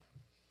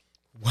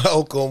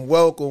Welcome.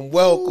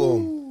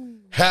 Ooh.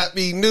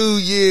 Happy New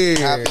Year.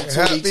 Happy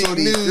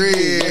New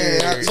Year.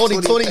 Yeah. Happy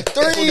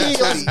 2023.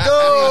 Let's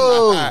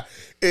go.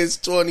 It's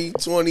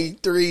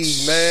 2023,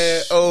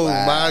 man. Oh,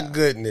 wow. My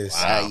goodness.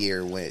 Wow. That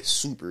year went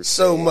super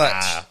so fast. much.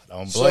 Wow.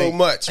 Don't so blink.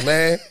 much,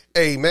 man.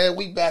 Hey, man,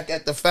 we back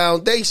at the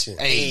foundation.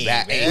 Hey, we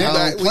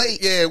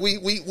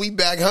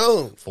back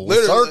home. Full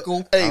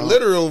circle. Hey,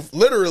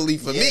 literally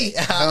for me.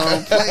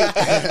 Home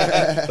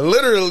plate.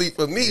 Literally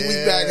for me, we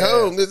back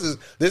home. This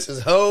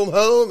is home,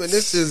 and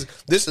this is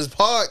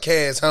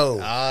podcast home.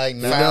 I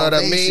know. You know what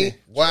I mean? Foundation.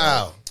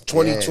 Wow.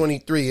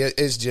 2023,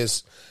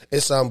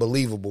 it's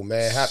unbelievable,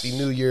 man. Happy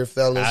New Year,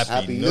 fellas.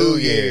 Happy New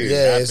Year.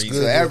 Yeah, it's Happy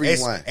good. to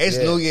everyone. It's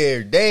New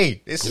Year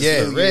Day. This is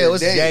for New real. Year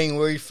It's Day.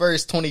 January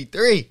 1st,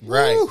 23.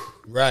 Right.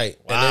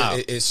 Wow.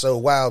 And it's so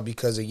wild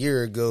because a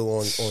year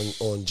ago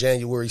on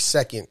January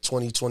 2nd,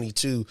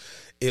 2022,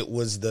 it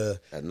was the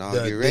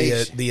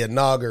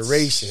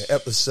inauguration,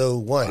 episode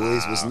 1.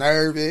 Boys was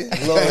nervous. A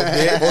little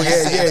bit. Oh,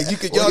 yeah.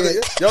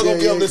 Y'all gonna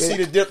be able to see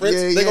the difference.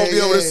 They're gonna be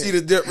able to see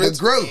the difference.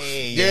 The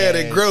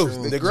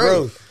growth. The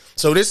growth.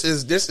 So this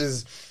is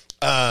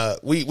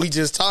we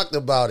just talked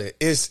about it.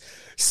 It's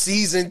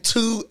season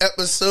 2,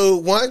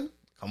 episode 1.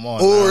 Come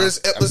on. Or now. it's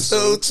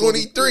episode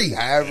 23.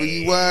 However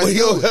you want to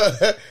do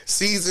it.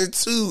 Season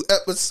 2,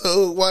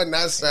 episode 1.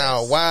 That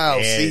sound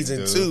wild. Yeah, Season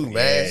dude. 2, man.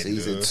 Yeah,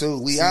 Season 2.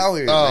 We out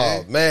here, Oh,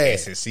 man. man.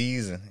 It's a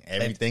season.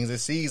 Everything's a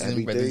season.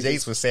 Everything Brother is-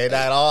 Jace would say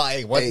that all.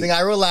 Hey, one thing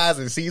I realized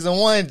in season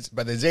 1,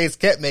 Brother Jace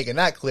kept making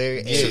that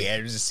clear. Hey,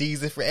 there's a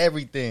season for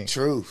everything.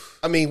 Truth.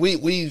 I mean,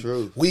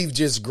 we've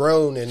just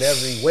grown in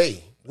every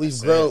way.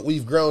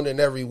 We've grown in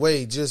every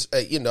way. Just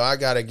I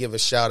gotta give a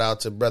shout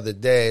out to Brother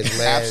Daz,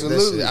 man.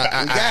 Absolutely, Listen,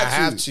 I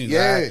have to.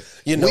 Yeah,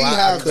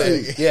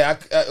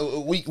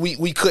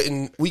 We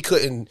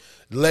couldn't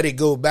let it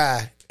go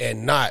by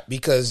and not,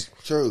 because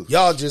True.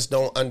 y'all just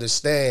don't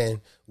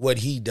understand what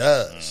he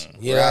does.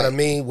 You know what I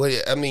mean?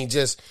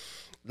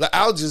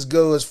 I'll just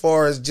go as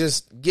far as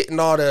just getting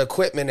all the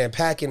equipment and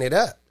packing it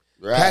up.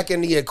 Right. Packing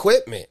the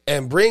equipment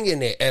and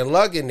bringing it and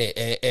lugging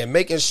it and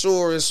making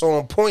sure it's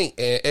on point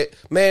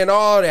and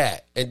all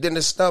that. And then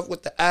the stuff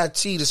with the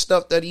IT, the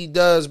stuff that he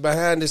does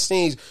behind the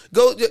scenes.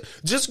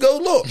 Just go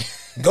look.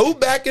 Go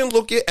back and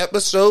look at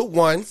episode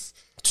 1,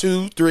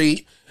 2,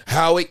 3,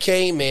 how it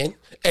came in,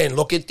 and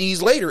look at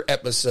these later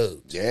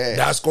episodes. Yeah.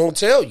 That's gonna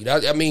tell you.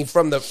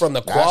 From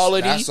the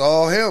quality. That's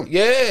all him.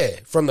 Yeah,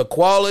 from the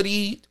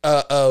quality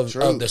of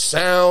the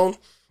sound.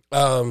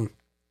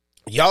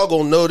 Y'all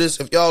gonna notice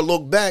if y'all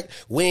look back,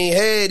 we ain't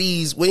have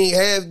these.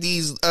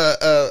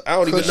 I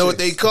don't even know what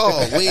they call.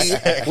 We ain't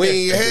had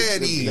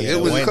these.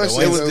 It was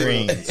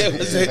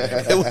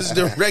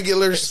the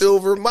regular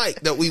silver mic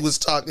that we was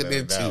talking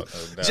into. No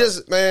doubt.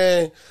 Just,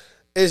 man,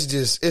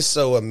 it's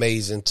so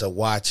amazing to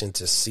watch and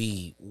to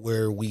see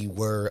where we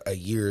were a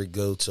year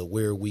ago to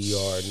where we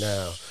are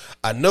now.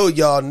 I know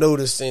y'all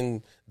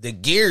noticing the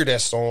gear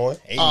that's on.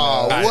 Hey,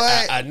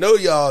 what? I know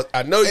y'all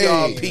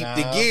peeped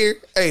the gear.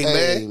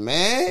 Hey,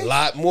 man. A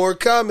lot more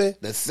coming.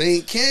 The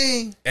Think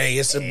King. Hey,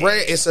 it's a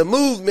brand, it's a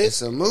movement.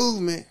 It's a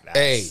movement.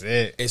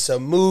 It's a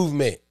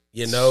movement,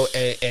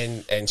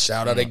 and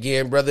shout out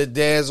again, Brother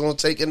Daz, on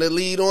taking the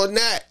lead on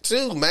that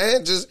too,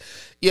 man. Just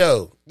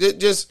you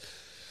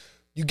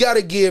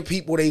gotta give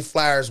people they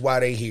flyers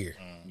while they here.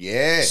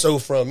 Yeah. So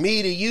from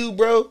me to you,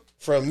 bro.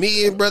 From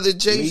me and Brother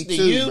Jace to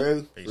too, you,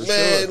 bro.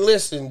 man,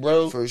 listen,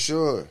 bro. For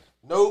sure.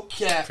 No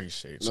cap.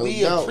 Appreciate No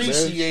We doubt,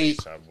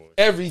 appreciate man.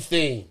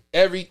 everything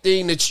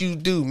that you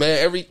do, man.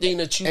 Everything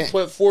that you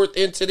put forth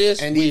into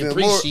this, And we even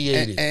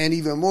appreciate more, it. and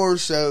even more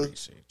so,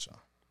 Appreciate y'all.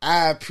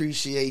 I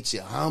appreciate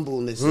your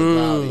humbleness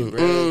about it,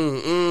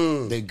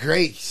 bro. The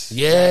grace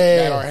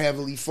that our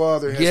Heavenly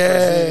Father has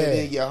presented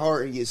in your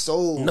heart and your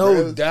soul, No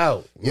bro.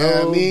 doubt. You know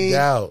what I mean?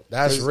 Doubt.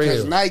 That's real.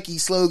 Because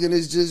Nike's slogan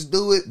is just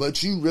do it,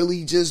 but you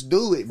really just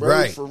do it, bro.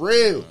 Right. For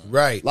real.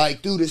 Right.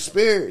 Like through the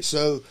spirit.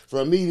 So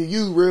from me to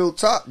you, real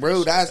talk,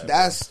 bro.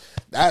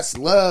 That's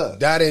love.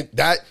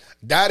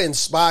 That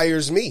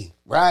inspires me.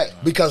 Right.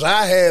 Because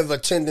I have a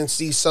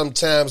tendency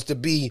sometimes to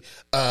be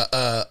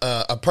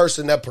a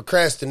person that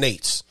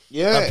procrastinates.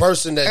 Yeah. A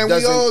person that And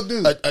we all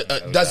do.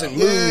 doesn't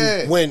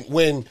move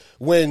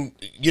when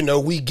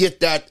we get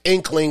that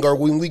inkling or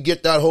when we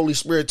get that Holy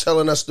Spirit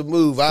telling us to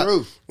move.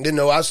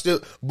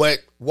 But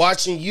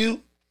watching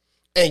you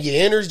and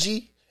your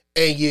energy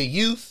and your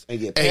youth And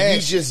your and you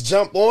passion. just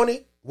jump on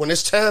it when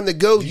it's time to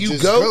go, you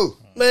just go. go.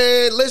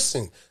 Man,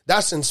 listen,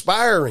 that's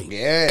inspiring.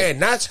 Yeah.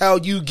 And that's how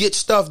you get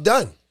stuff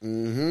done.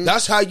 Mm-hmm.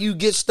 That's how you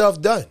get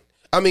stuff done.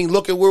 I mean,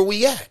 look at where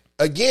we at.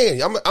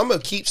 Again, I'm going to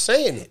keep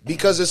saying it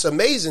because it's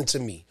amazing to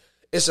me.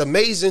 It's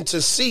amazing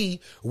to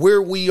see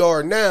where we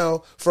are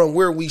now from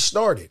where we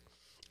started.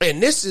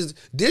 And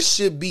this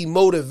should be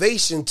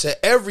motivation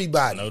to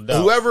everybody. No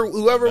doubt.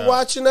 Whoever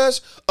watching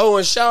us. Oh,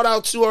 and shout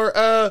out to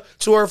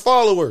our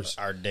followers,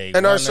 Our day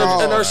and our runners,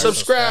 and our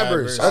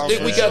subscribers. I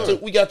think we got to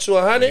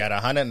 100. We got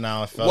 100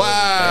 now, fellas.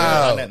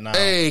 Wow! 100 now.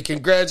 Hey,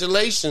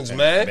 congratulations,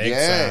 man! Big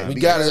Yeah, time.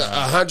 We got because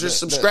 100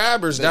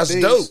 subscribers. the That's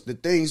things, dope. The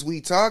things we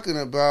talking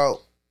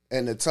about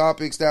and the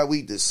topics that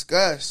we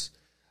discuss,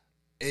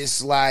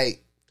 it's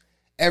like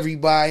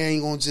everybody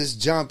ain't gonna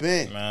just jump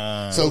in.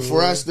 So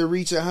for us to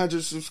reach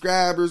 100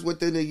 subscribers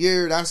within a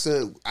year,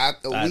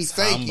 we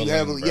thank you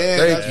heavily. Bro. Yeah,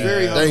 that's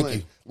very humbling. Thank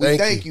you. We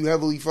thank you,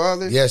 Heavenly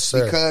Father. Yes,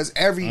 sir. Because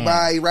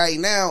everybody right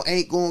now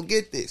ain't gonna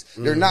get this.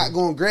 They're not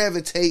gonna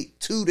gravitate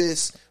to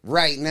this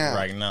right now.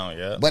 Right now,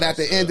 yeah. But at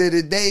the end of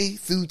the day,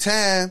 through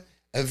time,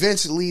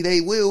 eventually they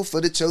will for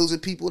the chosen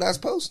people that's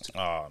supposed to.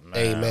 Oh man,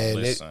 hey, man,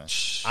 listen,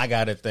 I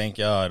gotta thank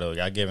y'all though.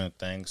 Y'all giving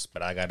thanks,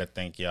 but I gotta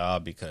thank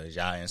y'all because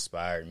y'all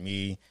inspired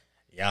me.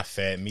 Y'all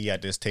fed me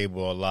at this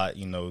table a lot,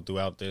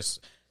 throughout this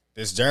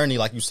journey.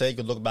 Like you said, you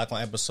could look back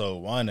on episode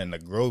 1 and the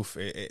growth,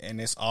 and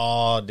it's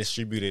all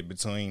distributed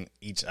between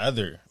each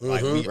other.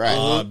 Like we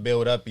all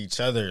build up each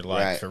other,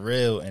 for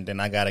real. And then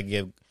I gotta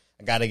give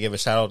a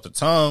shout out to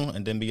Tone,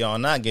 and then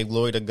beyond that, give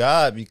glory to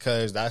God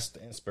because that's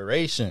the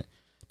inspiration.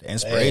 The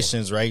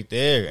inspiration's right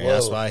there, and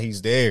that's why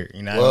he's there.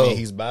 You know what I mean?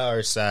 He's by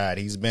our side.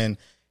 He's been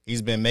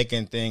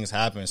making things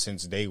happen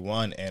since day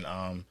one, and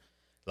a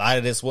lot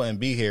of this wouldn't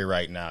be here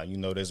right now.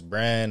 This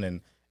brand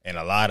and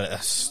a lot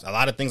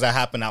of things that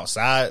happen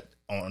outside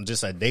on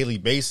just a daily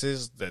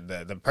basis.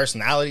 The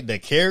personality, the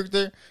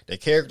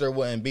character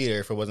wouldn't be there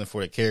if it wasn't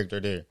for the character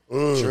there.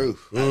 True.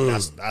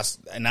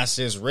 That's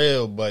just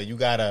real. But you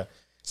gotta.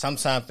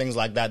 Sometimes things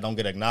like that don't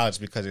get acknowledged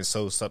because it's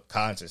so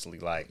subconsciously,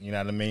 you know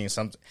what I mean?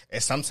 Sometimes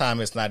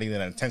it's not even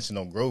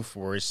intentional growth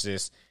where it's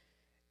just,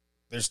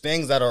 there's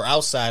things that are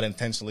outside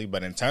intentionally,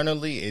 but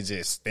internally, it's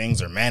just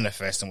things are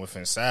manifesting with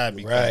inside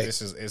because this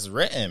is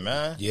written,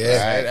 man.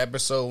 Yeah. Right?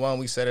 Episode 1,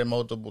 we said it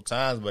multiple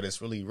times, but it's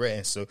really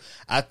written. So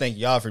I thank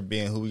y'all for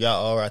being who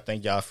y'all are. I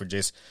thank y'all for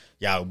just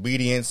y'all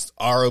obedience,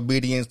 our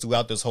obedience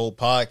throughout this whole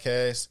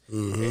podcast.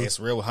 It's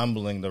real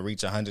humbling to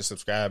reach 100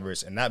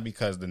 subscribers, and not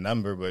because the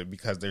number, but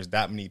because there's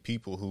that many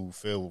people who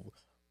feel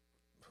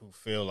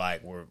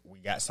like we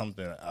got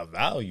something of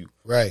value.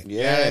 Right. Yeah.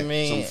 You know what I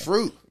mean? Some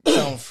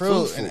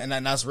fruit. And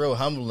that's real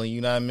humbling,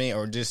 you know what I mean?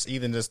 Or just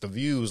even just the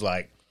views.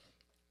 Like,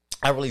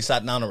 I really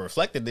sat down and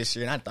reflected this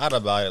year, and I thought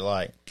about it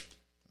like,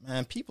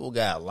 man, people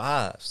got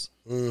lives.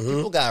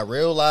 People got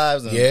real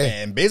lives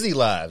and busy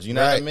lives. You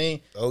know what I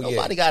mean?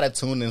 Nobody got to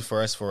tune in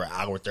for us for an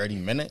hour, 30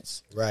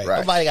 minutes. Right.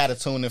 Nobody got to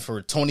tune in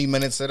for 20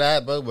 minutes of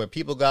that, but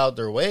people go out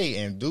their way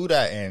and do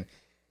that. And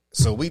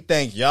so we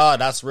thank y'all.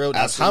 That's real.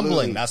 That's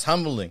humbling. That's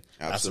humbling.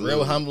 That's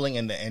real humbling.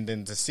 And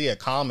then to see a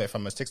comment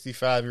from a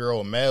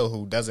 65-year-old male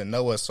who doesn't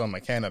know us from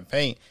a can of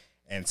paint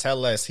and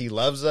tell us he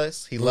loves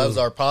us, he loves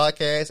our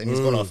podcast, and he's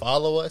going to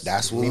follow us.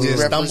 That's what he we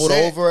just represent. Stumbled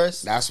over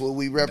us. That's what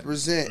we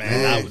represent,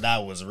 man.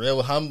 That was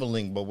real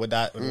humbling. But what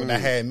that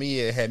had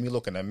me, it had me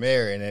look in the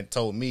mirror, and it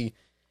told me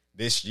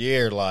this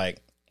year,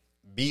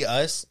 be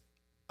us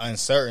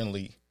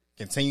uncertainly.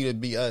 Continue to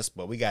be us,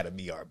 but we got to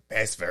be our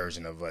best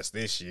version of us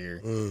this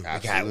year.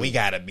 We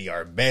got to be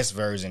our best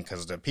version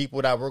because the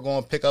people that we're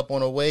going to pick up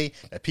on the way,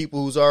 the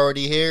people who's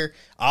already here,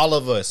 all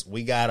of us,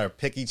 we got to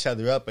pick each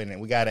other up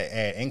and we got to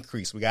add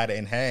increase. We got to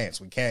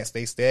enhance. We can't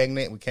stay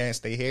stagnant. We can't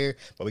stay here,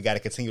 but we got to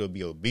continue to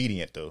be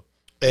obedient though.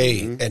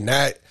 Hey, and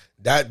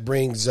that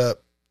brings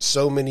up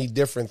so many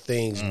different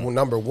things. Well,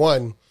 number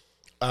one,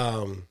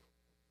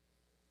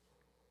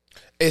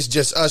 it's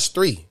just us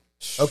three.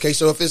 Okay,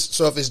 so if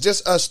it's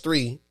just us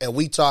three and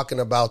we talking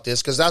about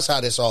this, because that's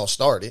how this all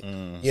started,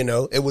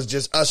 it was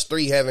just us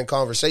three having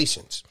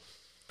conversations.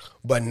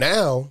 But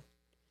now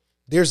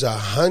there's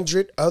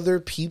 100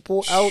 other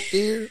people out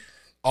there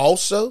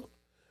also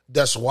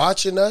that's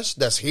watching us,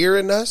 that's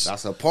hearing us.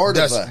 That's a part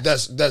of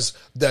us.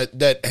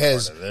 That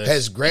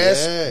has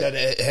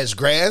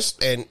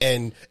grasped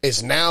and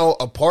is now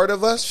a part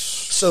of us.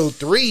 So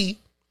 3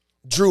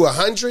 drew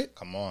 100.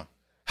 Come on.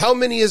 How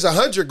many is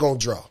 100 gonna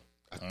draw?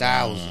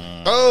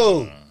 1,000.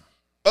 Oh.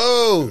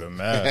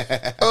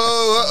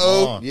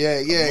 Yeah.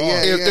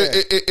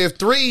 If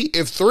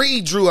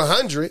three drew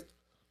 100,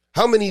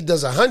 how many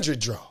does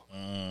 100 draw?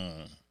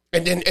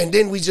 And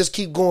then we just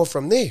keep going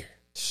from there.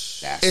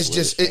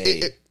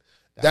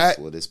 That's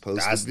what it's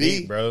supposed to be,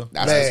 deep, bro.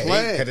 That's the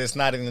plan. Because it's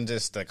not even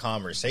just the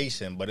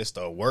conversation, but it's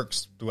the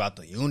works throughout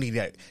the unity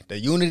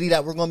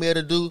that we're gonna be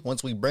able to do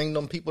once we bring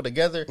them people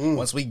together.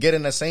 Once we get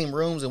in the same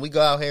rooms and we go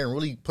out here and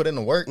really put in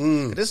the work.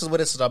 This is what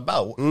it's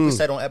about. We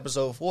said on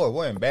episode 4,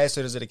 we're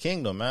ambassadors of the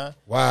kingdom, man.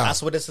 Wow,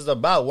 that's what this is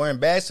about. We're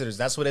ambassadors.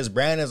 That's what this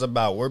brand is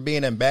about. We're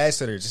being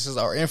ambassadors. This is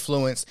our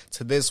influence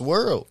to this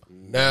world.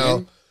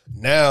 Now,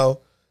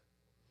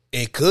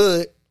 it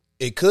could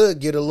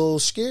get a little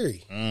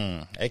scary.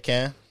 It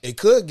can. It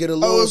could get a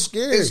little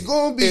scary. It's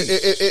gonna be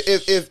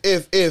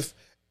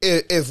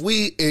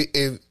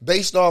if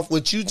based off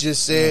what you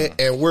just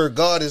said and where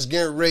God is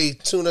getting ready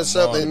to tune us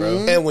up,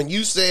 and when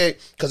you said,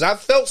 because I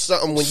felt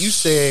something when you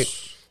said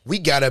we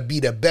gotta be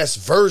the best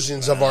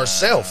versions of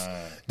ourselves.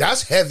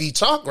 That's heavy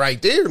talk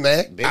right there,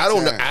 man. I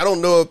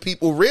don't know if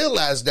people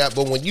realize that,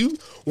 but when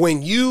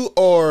you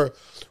are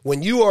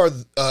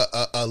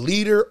a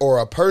leader or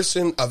a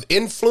person of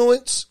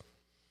influence,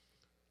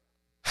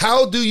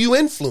 How do you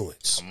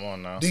influence? Come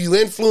on now. Do you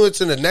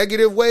influence in a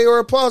negative way or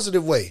a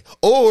positive way?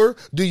 Or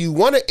do you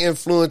want to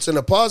influence in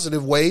a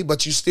positive way,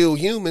 but you're still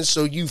human,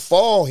 so you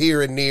fall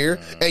here and there,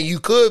 and you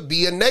could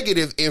be a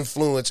negative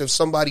influence if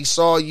somebody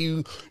saw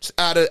you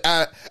out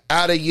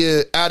of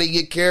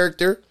your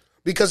character?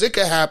 Because it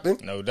could happen.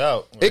 No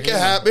doubt. It can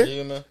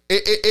happen.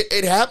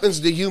 It happens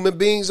to human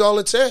beings all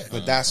the time.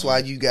 But that's why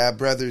you got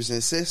brothers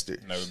and sisters.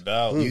 No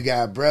doubt. You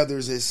got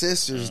brothers and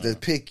sisters to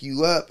pick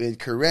you up and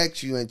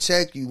correct you and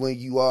check you when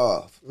you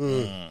off.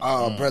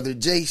 Brother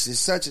Jace is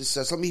such and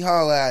such. Let me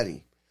holler at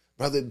him.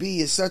 Brother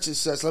B is such and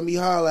such. Let me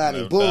holler at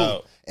him. No Boom.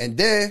 doubt. And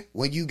then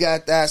when you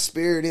got that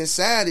spirit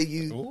inside of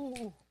you,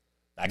 Ooh.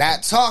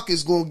 that talk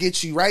is going to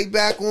get you right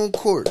back on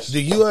course.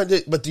 Do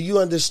you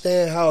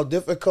understand how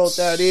difficult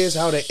that is?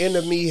 How the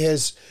enemy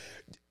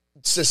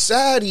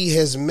society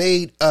has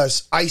made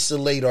us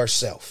isolate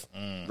ourselves.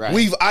 Right.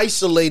 We've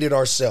isolated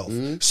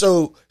ourselves.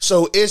 So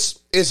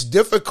it's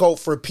difficult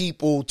for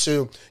people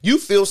to, you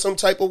feel some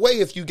type of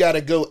way if you got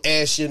to go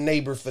ask your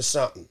neighbor for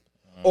something.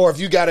 Or if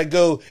you gotta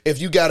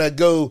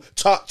go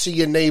talk to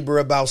your neighbor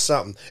about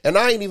something. And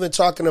I ain't even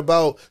talking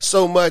about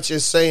so much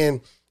as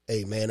saying,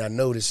 hey man, I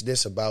noticed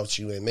this about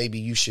you and maybe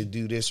you should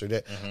do this or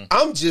that.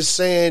 I'm just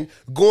saying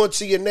going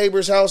to your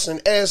neighbor's house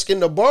and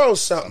asking to borrow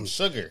something.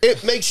 Sugar.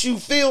 It makes you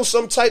feel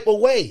some type of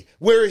way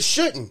where it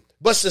shouldn't.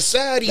 But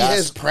society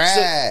has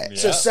pride.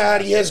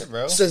 Society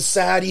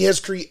Society has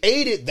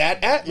created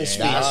that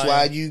atmosphere. That's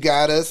why you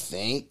gotta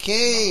think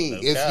king. No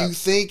If doubt. you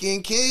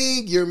thinking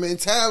king, your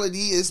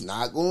mentality is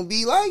not gonna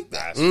be like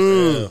that. That's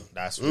real.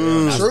 That's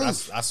real.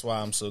 Truth. That's why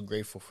I'm so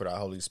grateful for the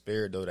Holy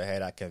Spirit, though, to have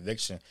that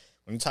conviction.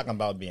 When you're talking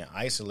about being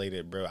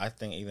isolated, bro, I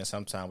think even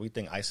sometimes we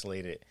think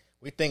isolated.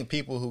 We think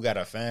people who got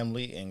a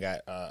family and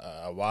got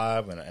a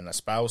wife and a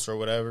spouse or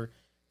whatever,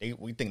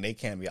 we think they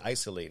can't be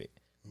isolated.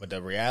 But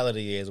the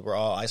reality is we're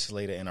all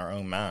isolated in our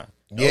own mind.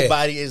 Yeah.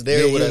 Nobody is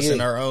there with us yeah.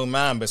 in our own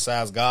mind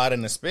besides God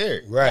and the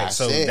Spirit. Right.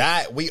 So That's it.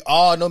 that we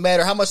all, no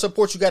matter how much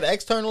support you got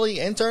externally,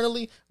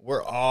 internally,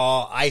 we're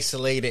all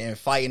isolated and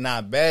fighting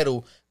that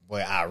battle.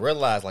 But I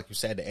realize, like you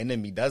said, the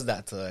enemy does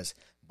that to us.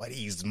 But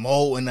he's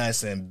molding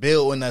us and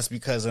building us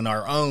because in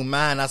our own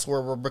mind, that's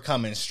where we're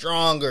becoming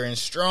stronger and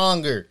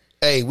stronger.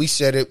 Hey, we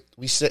said it.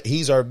 We said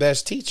he's our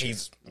best teacher.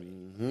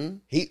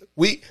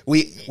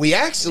 We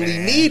actually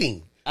need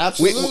him.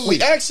 Absolutely.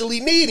 We actually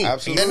need him.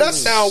 Absolutely. And that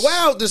sound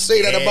wild to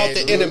say that about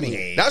the Absolutely.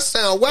 enemy. That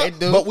sound wild.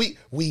 But we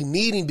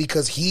need him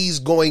because he's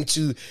going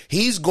to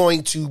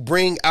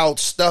bring out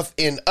stuff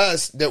in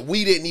us that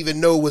we didn't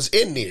even know was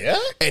in there. Yeah.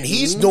 And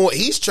he's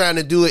trying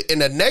to do it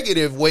in a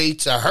negative way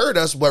to hurt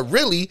us, but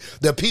really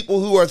the people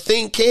who are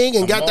thinking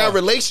and got that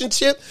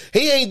relationship,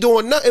 he ain't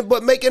doing nothing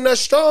but making us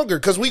stronger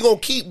because we going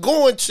to keep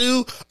going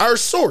to our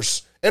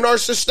source and our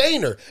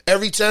sustainer.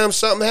 Every time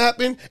something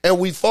happen and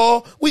we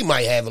fall, we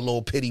might have a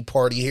little pity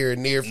party here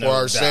and there for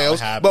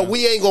ourselves, but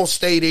we ain't gonna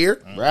stay there.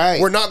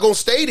 Right. We're not gonna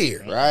stay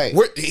there. Right.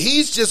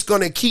 He's just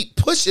gonna keep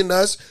pushing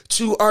us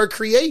to our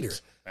creator.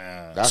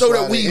 That's So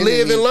why that we the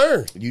live and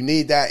learn. You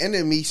need that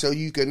enemy so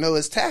you can know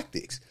his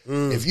tactics.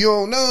 If you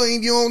don't know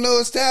him, you don't know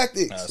his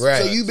tactics.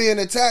 right. So you being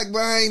attacked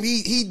by him,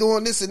 he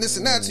doing this and this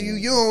and that to you.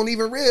 You don't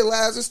even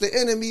realize it's the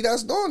enemy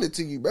that's doing it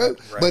to you, bro.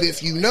 But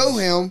if you know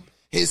him,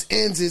 his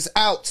ins, his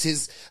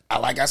outs,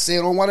 like I said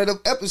on one of the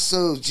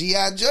episodes,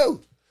 G.I. Joe.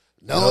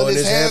 Knowing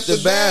is half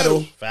the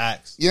battle.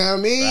 Facts. You know what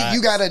I mean? Facts.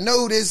 You got to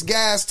know this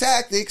guy's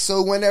tactics,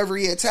 so whenever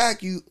he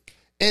attack you,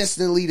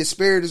 instantly the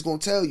spirit is going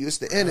to tell you it's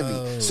the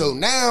enemy. So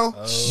now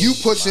you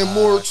pushing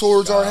more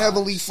towards our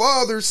Heavenly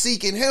Father,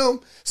 seeking him.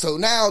 So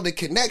now the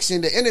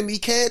connection, the enemy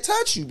can't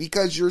touch you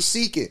because you're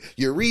seeking,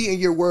 you're reading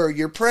your word,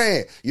 you're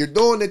praying, you're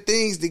doing the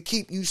things that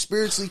keep you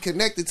spiritually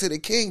connected to the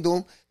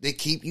kingdom, that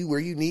keep you where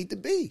you need to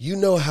be. You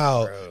know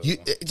how you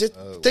just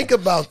think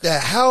about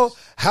that.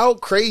 How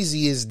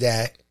crazy is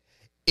that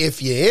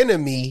if your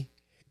enemy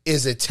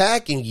is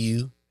attacking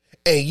you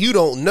and you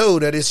don't know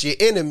that it's your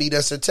enemy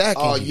that's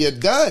attacking Oh, you? you're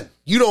done.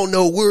 You don't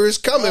know where it's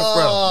coming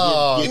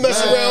from. You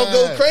mess around and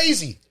go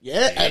crazy.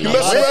 Yeah, and You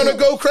mess around and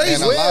go crazy.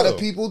 And a lot of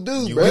people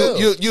do, You bro.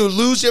 will. You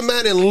lose your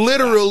man and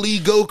literally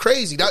go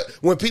crazy.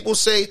 When people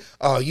say,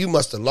 "Oh, you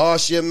must have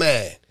lost your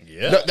man,"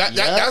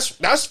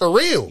 that's for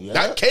real.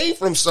 That came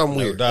from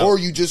somewhere. No doubt. Or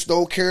you just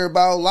don't care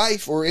about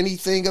life or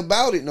anything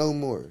about it no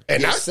more.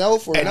 And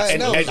yourself or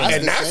nothing else.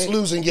 and that's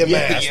losing your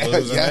man. That's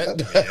losing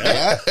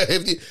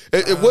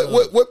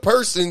it. What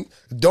person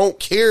don't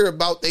care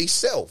about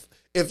theyself?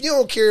 If you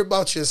don't care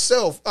about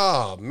yourself,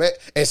 oh man.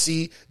 And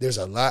see, there's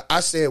a lot.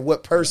 I said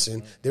what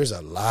person? There's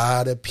a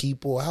lot of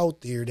people out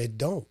there that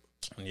don't.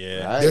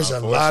 Yeah. There's a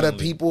lot of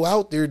people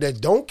out there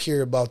that don't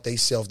care about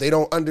themselves. They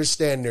don't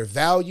understand their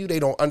value. They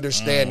don't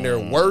understand their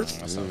worth.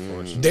 That's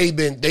unfortunate.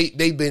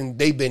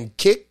 They've been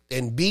kicked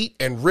and beat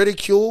and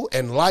ridiculed,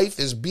 and life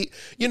is beat.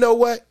 You know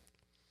what?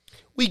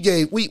 We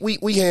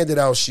handed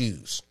out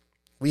shoes.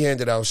 We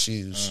handed out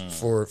shoes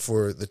for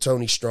the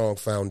Tony Strong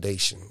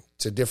Foundation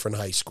to different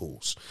high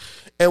schools,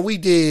 and we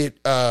did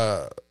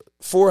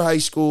 4 high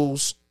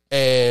schools,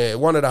 And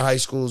one of the high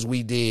schools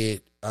we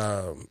did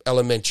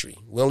elementary.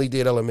 We only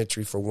did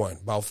elementary for one,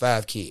 about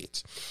 5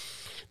 kids.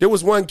 There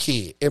was one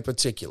kid in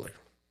particular.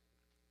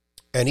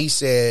 And he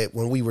said,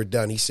 when we were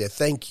done, he said,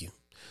 thank you.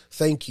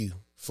 Thank you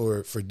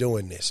for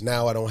doing this.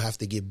 Now I don't have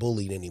to get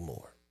bullied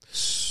anymore.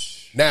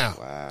 Now,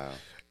 wow.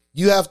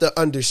 You have to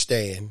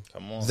understand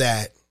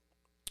that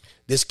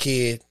this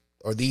kid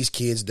or these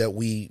kids that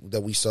we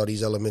saw,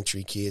 these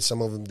elementary kids,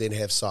 some of them didn't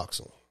have socks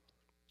on.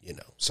 You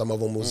know, some of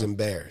them was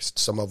embarrassed.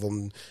 Some of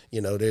them,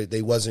 you know,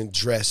 they wasn't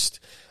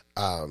dressed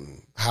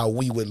how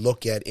we would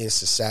look at in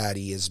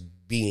society as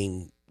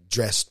being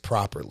dressed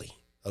properly.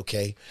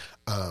 Okay.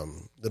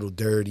 Little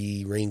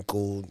dirty,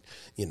 wrinkled,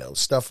 you know,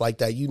 stuff like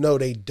that. You know,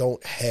 they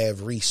don't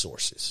have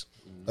resources.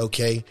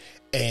 Okay.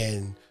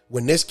 And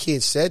when this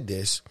kid said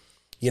this,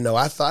 you know,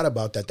 I thought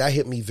about that. That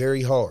hit me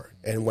very hard.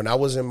 And when I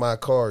was in my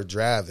car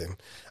driving,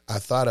 I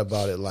thought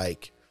about it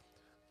like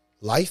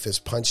life has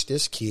punched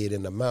this kid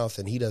in the mouth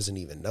and he doesn't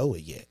even know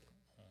it yet.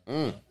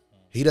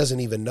 He doesn't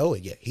even know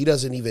it yet. He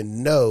doesn't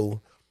even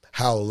know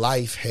how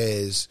life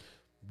has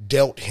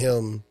dealt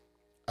him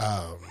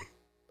a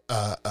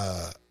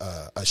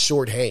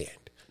short hand.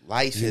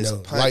 Life has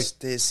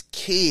punched this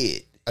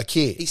kid. A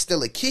kid. He's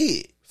still a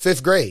kid.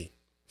 5th grade.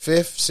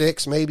 5th,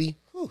 6th, maybe.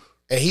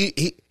 And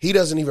he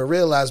doesn't even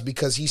realize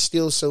because he's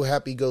still so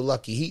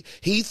happy-go-lucky.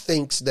 He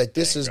thinks that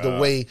this is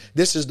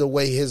the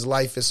way his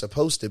life is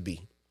supposed to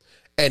be.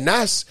 And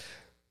that's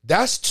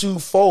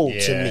twofold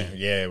to me.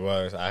 Yeah, it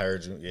was. I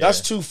heard you. Yeah. That's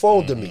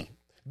twofold to me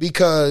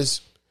because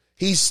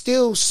he's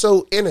still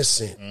so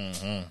innocent.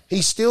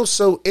 He's still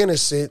so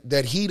innocent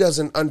that he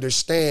doesn't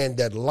understand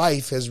that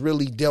life has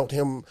really dealt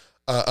him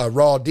a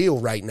raw deal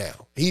right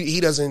now. He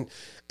doesn't.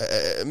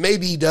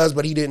 Maybe he does,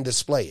 but he didn't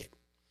display it.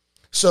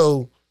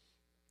 So,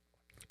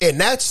 in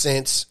that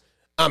sense,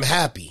 I'm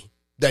happy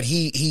that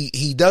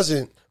he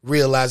doesn't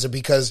realize it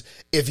because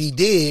if he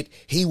did,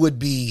 he would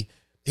be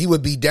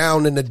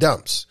down in the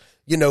dumps.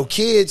 You know,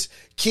 kids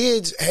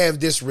have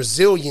this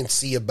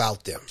resiliency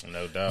about them.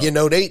 No doubt. You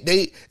know,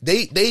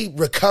 they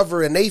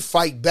recover and they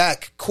fight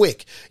back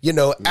quick. You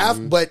know,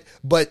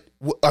 but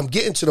I'm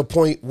getting to the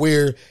point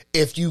where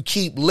if you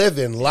keep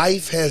living,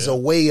 life has a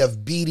way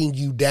of beating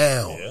you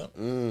down.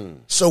 Yeah.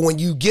 So when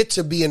you get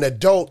to be an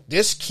adult,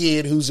 this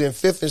kid who's in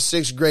 5th and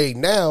 6th grade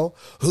now,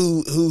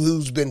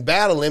 who's been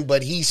battling,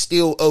 but he's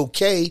still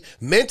okay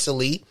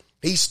mentally.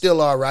 He's still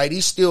all right.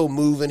 He's still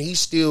moving. He's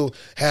still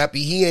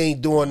happy. He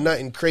ain't doing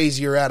nothing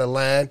crazy or out of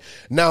line.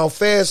 Now,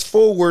 fast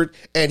forward,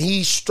 and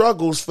he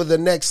struggles for the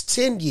next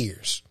 10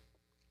 years.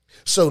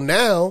 So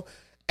now,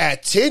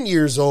 at 10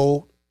 years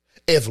old,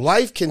 if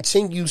life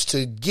continues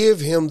to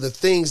give him the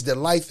things that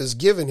life has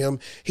given him,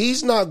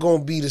 he's not going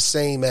to be the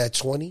same at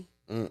 20.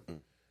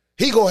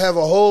 He going to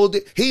have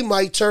he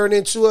might turn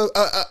into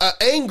a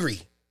angry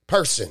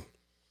person.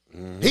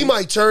 He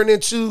might turn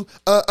into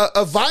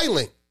a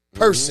violent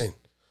person.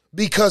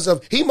 Because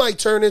he might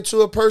turn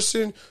into a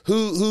person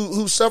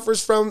who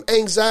suffers from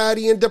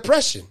anxiety and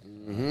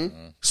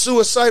depression,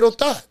 suicidal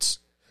thoughts.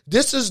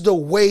 This is the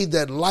way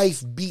that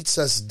life beats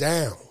us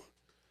down.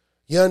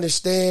 You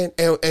understand?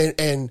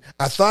 And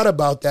I thought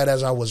about that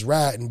as I was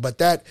riding, but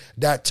that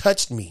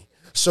touched me.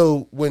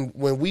 So when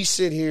we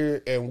sit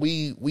here and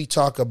we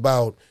talk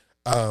about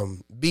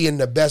being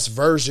the best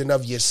version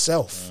of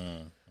yourself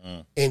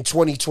in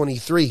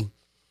 2023,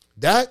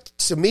 that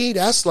to me,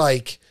 that's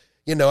like,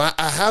 you know,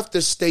 I have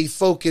to stay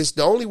focused.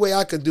 The only way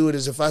I could do it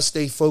is if I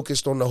stay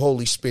focused on the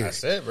Holy Spirit.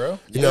 That's it, bro.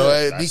 You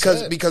know,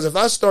 because if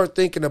I start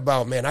thinking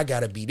about, man, I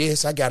gotta be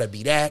this, I gotta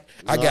be that,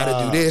 I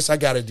gotta do this, I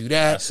gotta do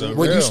that. So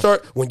when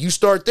you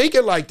start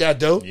thinking like that,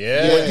 though,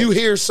 when you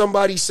hear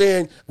somebody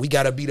saying we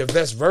gotta be the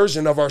best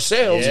version of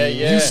ourselves,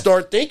 you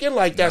start thinking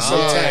like that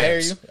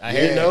sometimes. I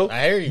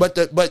hear you.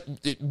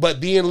 But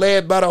being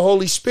led by the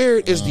Holy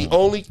Spirit is the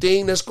only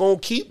thing that's gonna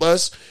keep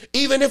us,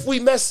 even if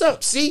we mess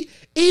up. See,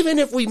 even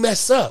if we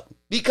mess up.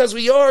 Because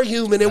we are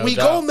human and we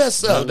gonna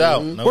mess up.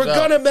 We're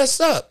gonna mess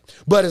up.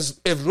 But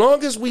as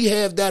long as we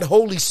have that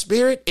Holy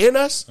Spirit in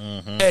us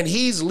and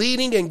he's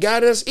leading and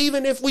guiding us,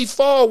 even if we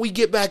fall, we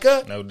get back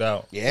up. No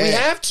doubt. Yeah. We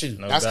have to.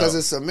 That's because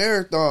it's a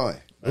marathon.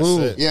 That's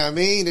it. You know what I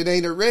mean? It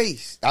ain't a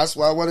race. That's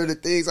why one of the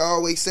things I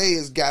always say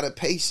is gotta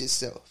pace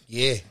yourself.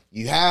 Yeah.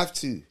 You have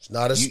to. It's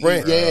not a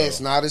sprint.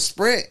 It's not a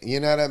sprint. You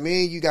know what I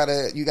mean? You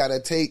gotta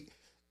take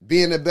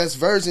being the best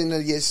version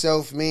of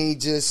yourself mean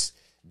just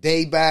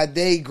day by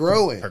day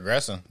growing.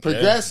 Progressing.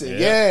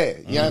 Yeah.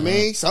 You know what I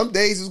mean? Some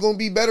days it's going to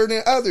be better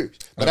than others.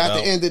 But at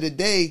the end of the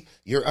day,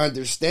 you're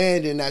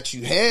understanding that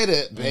you had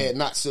a bad,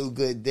 not so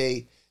good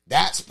day.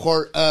 That's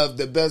part of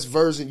the best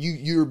version.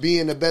 You're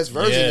being the best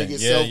version of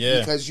yourself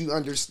because you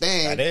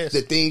understand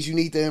the things you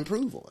need to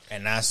improve on.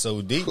 And that's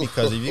so deep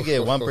because if you get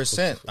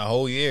 1% a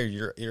whole year,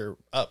 you're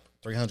up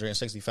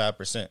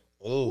 365%.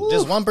 Ooh.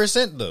 Just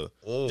 1% though.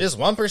 Ooh. Just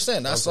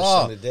 1%. That's 1%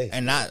 all.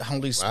 And that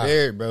Holy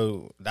Spirit,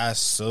 bro, that's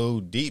so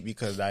deep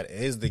because that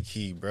is the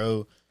key,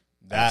 bro.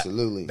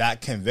 Absolutely.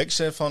 That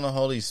conviction from the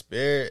Holy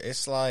Spirit,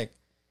 it's like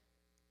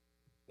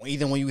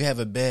even when you have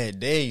a bad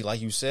day,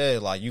 like you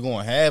said, like you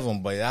gonna have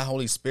them, but that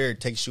Holy Spirit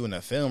takes you in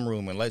the film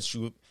room and lets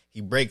you. He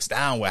breaks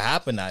down what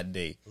happened that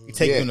day. He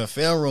take you in the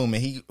film room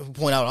and he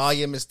point out all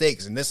your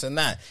mistakes and this and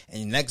that.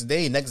 And next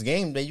game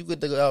day, you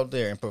get to go out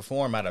there and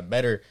perform at a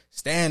better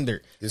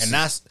standard. And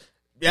that's,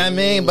 you know what I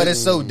mean? But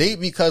it's so deep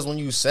because when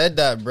you said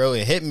that, bro,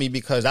 it hit me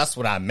because that's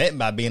what I meant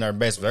by being our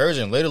best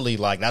version. Literally,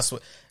 like that's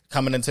what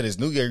coming into this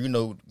new year, you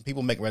know,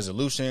 people make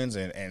resolutions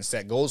and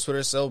set goals for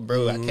themselves,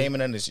 bro. I came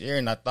in this year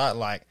and I thought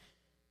like,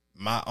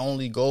 my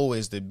only goal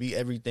is to be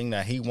everything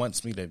that he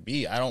wants me to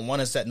be. I don't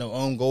want to set no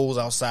own goals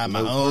outside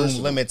my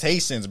own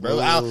limitations, bro.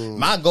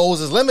 My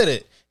goals is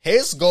limited.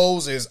 His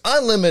goals is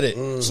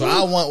unlimited. So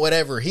I want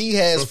whatever he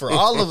has for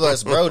all of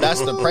us, bro.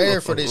 That's the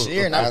prayer for this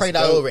year. And I pray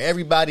that over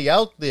everybody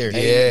out there.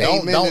 Yeah.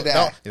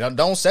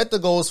 Don't set the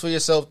goals for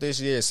yourself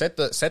this year. Set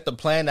the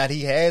plan that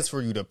he has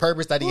for you, the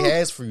purpose that he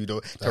has for you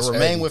to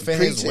remain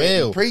within his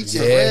will. Preach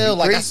it. Real.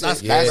 Like that's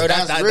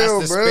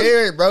the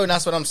spirit, bro. And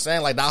that's what I'm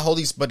saying. Like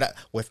that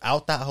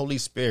without that Holy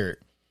Spirit,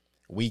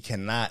 we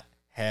cannot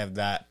have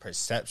that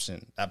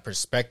perception, that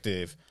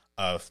perspective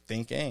of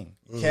thinking.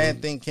 You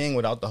can't think king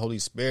without the Holy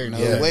Spirit.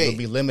 You'll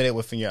be limited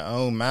within your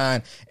own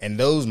mind. And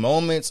those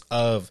moments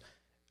of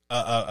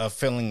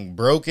feeling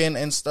broken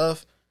and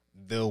stuff,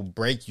 they'll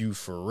break you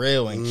for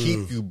real and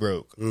keep you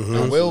broke.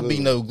 There will be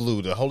no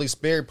glue. The Holy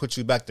Spirit puts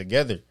you back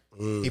together.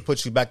 He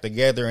puts you back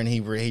together and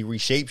he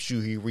reshapes you.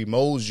 He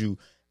remolds you.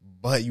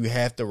 But you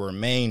have to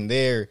remain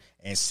there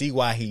and see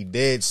why he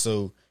did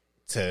so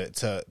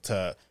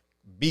to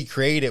be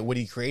created what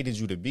he created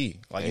you to be.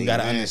 Like you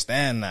gotta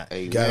understand that.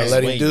 You gotta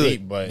let him do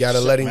it. You gotta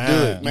let him do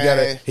it. You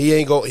gotta. He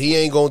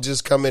ain't gonna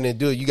just come in and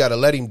do it. You gotta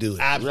let him do it.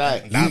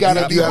 Right. You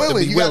gotta be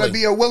willing. You gotta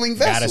be a willing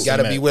vessel. You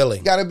gotta be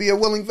willing. Gotta be a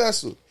willing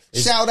vessel.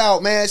 Shout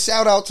out, man.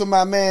 Shout out to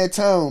my man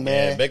Tone,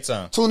 man. Yeah, big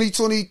time.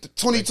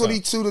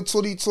 2022 to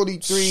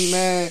 2023,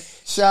 man.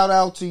 Shout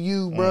out to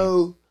you,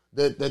 bro.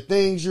 The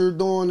things you're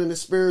doing in the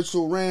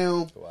spiritual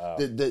realm,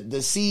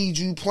 the seeds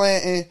you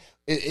planting.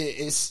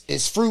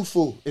 It's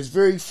fruitful. It's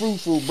very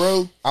fruitful,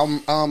 bro.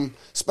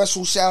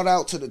 Special shout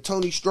out to the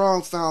Tony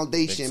Strong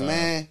Foundation,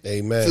 man.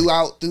 Amen.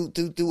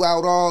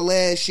 Throughout all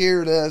last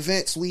year, the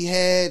events we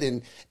had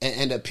and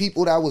the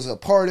people that was a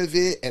part of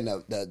it and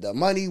the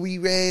money we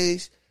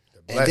raised.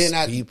 And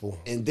then people.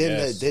 And then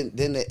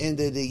the end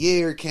of the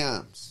year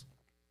comes.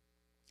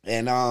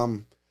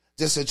 And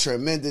just a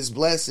tremendous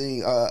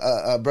blessing.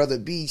 Brother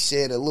B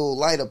shed a little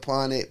light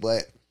upon it,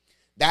 but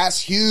that's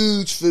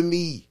huge for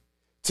me.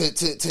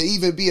 To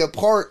even be a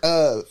part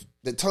of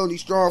the Tony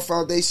Strong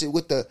Foundation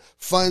with the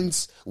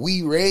funds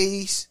we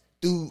raised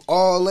through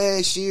all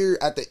last year.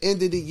 At the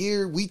end of the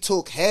year, we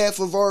took half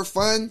of our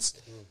funds.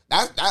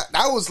 That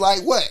was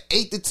like what,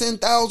 $8,000 to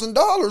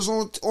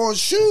 $10,000 on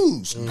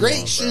shoes,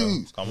 great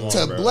shoes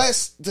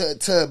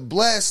to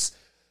bless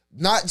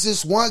not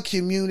just one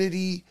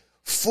community,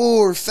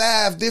 4 or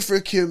 5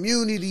 different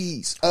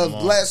communities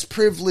of less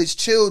privileged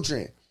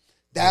children.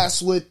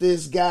 That's what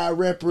this guy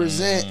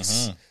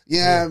represents. You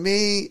know what I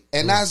mean?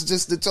 And that's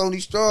just the Tony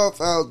Strong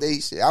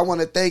Foundation. I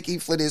want to thank him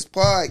for this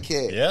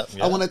podcast. Yep.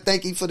 I want to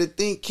thank him for the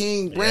Think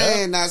King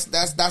brand.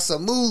 That's a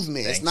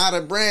movement. Thanks. It's not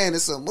a brand,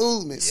 it's a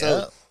movement.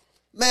 So,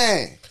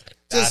 man,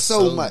 just that's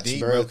so much, deep,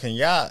 bro. Can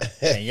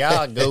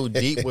y'all go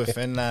deep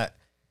within that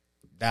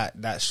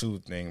shoe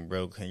thing,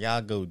 bro? Can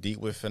y'all go deep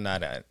within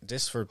that?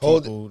 Just for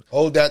people,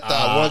 hold that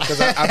thought one, because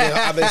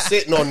I've been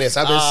sitting on this.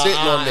 I've been sitting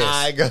on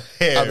this. Go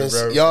ahead,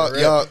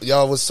 bro.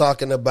 Y'all was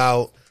talking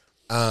about.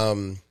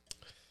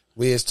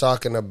 We was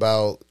talking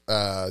about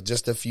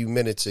just a few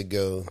minutes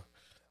ago.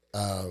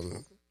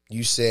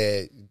 You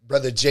said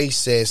Brother Jay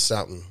said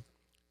something,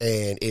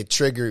 and it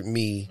triggered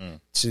me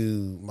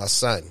to my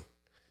son,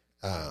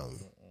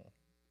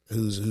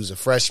 who's a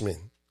freshman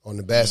on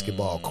the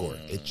basketball court.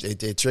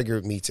 It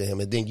triggered me to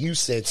him, and then you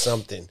said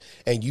something,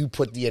 and you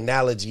put the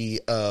analogy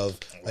of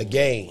a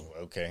game.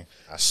 Okay,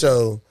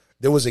 so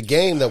there was a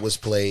game that was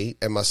played,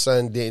 and my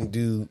son didn't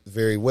do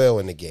very well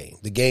in the game.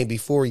 The game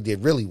before, he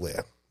did really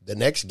well. The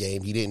next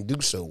game, he didn't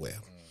do so well.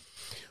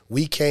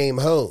 We came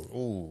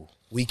home.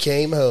 We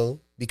came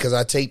home because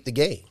I taped the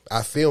game.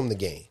 I filmed the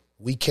game.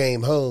 We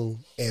came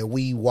home and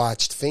we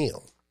watched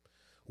film.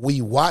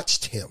 We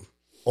watched him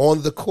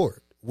on the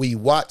court. We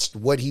watched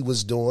what he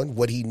was doing,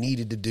 what he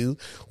needed to do,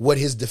 what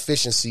his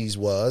deficiencies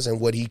was, and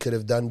what he could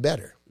have done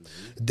better.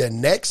 The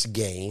next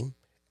game,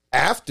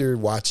 after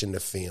watching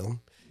the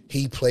film,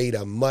 he played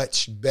a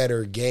much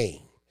better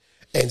game.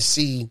 And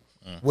see,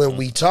 when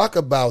we talk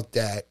about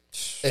that,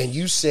 and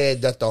you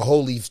said that the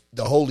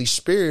Holy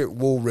Spirit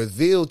will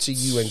reveal to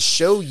you and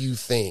show you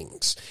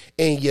things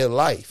in your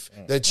life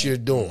that you're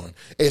doing.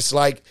 It's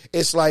like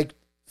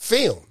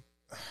film.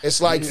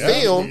 It's like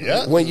film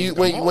when you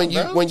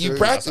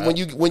practice,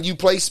 when you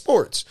play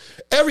sports.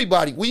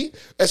 Everybody,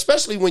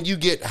 especially when you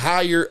get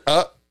higher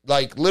up,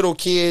 like little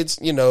kids,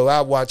 you know,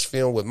 I watch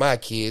film with my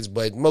kids,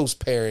 but most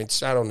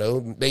parents, I don't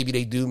know, maybe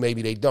they do,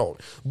 maybe they don't.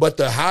 But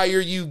the higher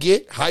you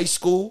get, high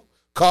school,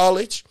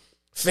 college,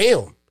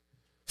 film.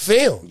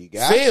 You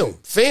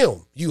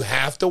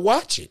have to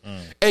watch it.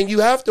 And you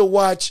have to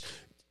watch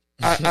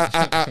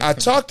I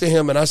talked to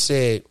him and I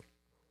said,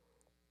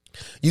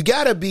 you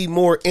got to be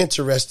more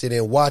interested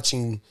in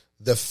watching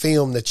the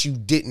film that you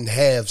didn't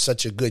have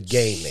such a good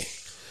game in.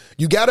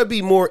 You got to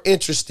be more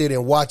interested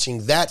in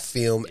watching that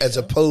film as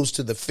opposed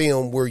to the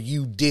film where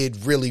you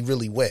did really,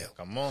 really well.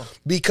 Come on.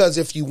 Because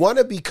if you want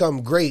to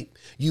become great,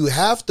 you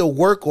have to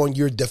work on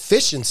your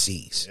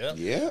deficiencies.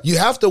 Yeah. You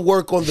have to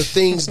work on the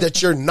things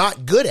that you're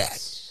not good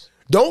at.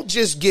 Don't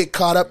just get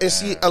caught up. And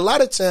see, a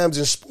lot of times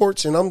in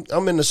sports, and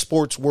I'm in the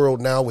sports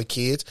world now with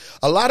kids,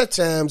 a lot of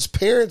times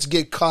parents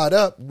get caught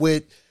up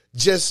with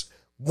just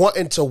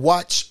wanting to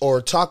watch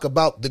or talk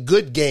about the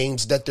good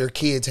games that their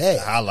kids have.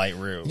 Highlight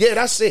reel. Yeah,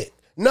 that's it.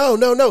 No.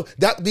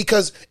 That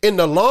because in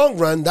the long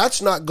run,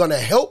 that's not going to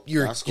help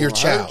your child.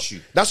 Hurt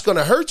you. That's going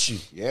to hurt you.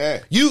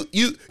 Yeah.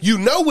 You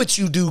know what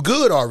you do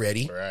good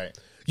already. Right.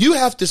 You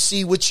have to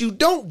see what you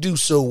don't do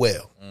so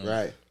well.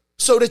 Right.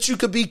 So that you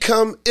could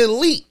become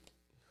elite.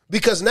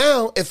 Because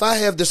now, if I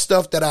have the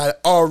stuff that I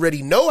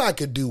already know I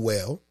could do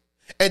well,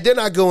 and then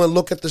I go and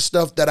look at the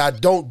stuff that I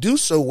don't do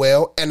so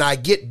well, and I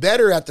get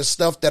better at the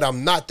stuff that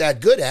I'm not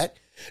that good at,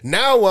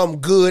 now I'm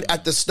good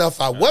at the stuff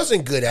I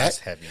wasn't good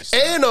at,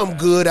 and I'm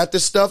good at the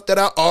stuff that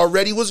I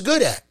already was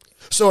good at.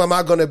 So am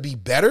I going to be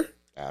better?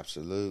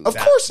 Absolutely. Of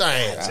course I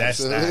am.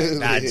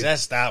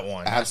 Just that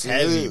one. That's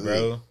heavy,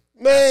 bro.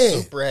 Man.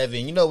 That's super heavy.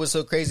 And you know what's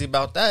so crazy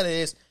about that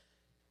is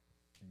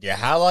your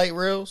highlight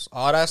reels,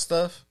 all that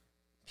stuff,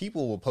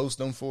 people will post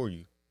them for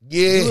you.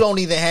 Yeah. You don't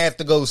even have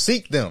to go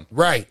seek them.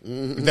 Right.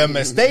 The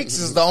mistakes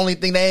is the only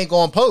thing they ain't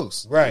gonna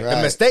post. Right.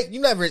 The mistake,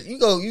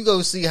 you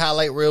go see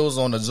highlight reels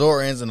on the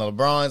Jordans and the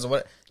LeBrons or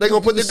what. They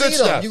gonna put the good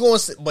stuff. You gonna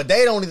see, but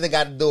they don't even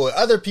got to do it.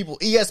 Other people,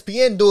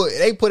 ESPN do it.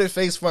 They put it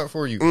face front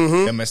for you.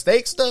 The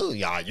mistakes though,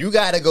 y'all, you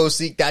gotta go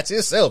seek that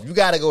yourself. You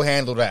gotta go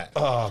handle that.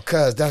 Oh,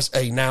 cuz that's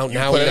now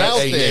put it out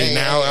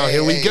there.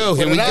 Here we go.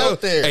 Put it out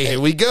there. Hey, here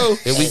we go.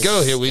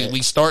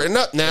 We starting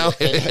up now.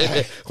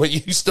 When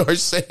you start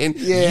saying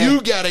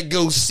you gotta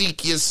go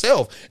seek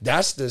yourself.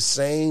 That's the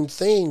same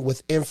thing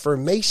with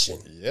information.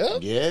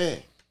 Yeah.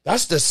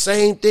 That's the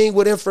same thing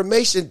with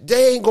information.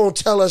 They ain't gonna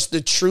tell us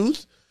the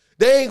truth.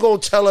 They ain't going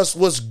to tell us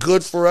what's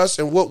good for us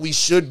and what we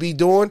should be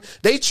doing.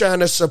 They trying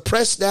to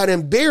suppress that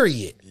and bury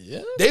it.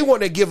 Yeah. They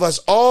want to give us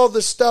all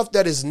the stuff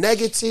that is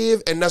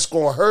negative and that's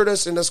going to hurt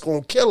us and that's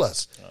going to kill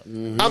us.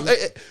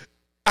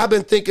 I've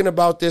been thinking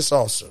about this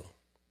also.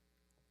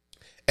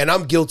 And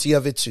I'm guilty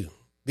of it too.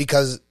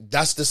 Because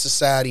that's the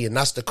society and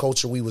that's the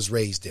culture we was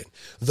raised in.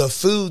 The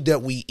food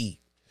that we eat.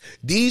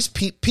 These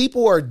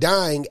people are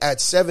dying at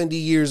 70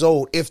 years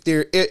old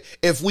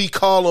if we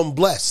call them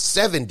blessed.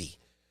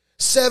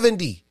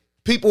 70.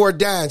 People are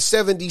dying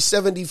 70,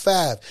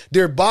 75.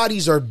 Their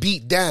bodies are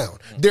beat down.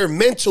 Their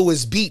mental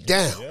is beat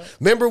down. Yeah.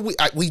 Remember,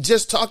 we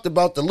just talked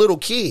about the little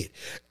kid.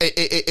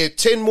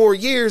 10 more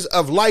years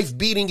of life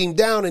beating him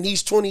down and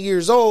he's 20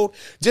 years old.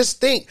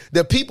 Just think,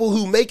 the people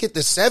who make it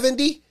to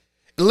 70,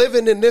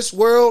 living in this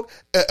world,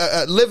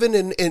 living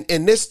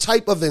in this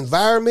type of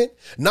environment,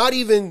 not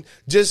even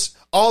just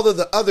all of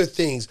the other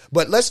things,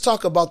 but let's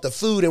talk about the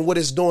food and what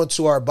it's doing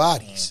to our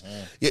bodies.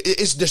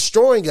 It's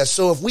destroying us.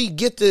 So if we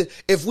get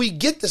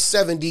to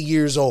 70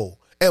 years old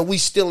and we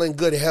still in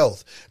good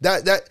health,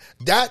 that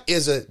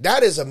is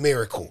a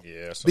miracle.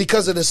 Yeah,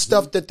 because of the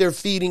stuff that they're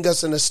feeding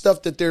us and the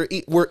stuff that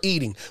we're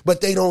eating.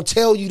 But they don't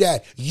tell you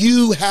that.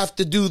 You have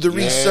to do the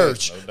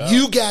research. No,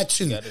 you got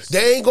to.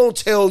 They ain't gonna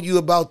tell you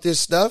about this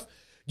stuff.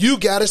 You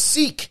gotta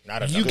seek.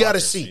 You gotta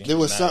seek. There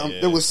was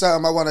something. There was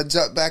something. I want to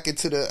jump back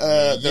into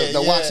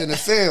the watching the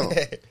film.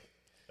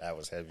 That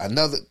was heavy.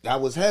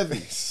 That was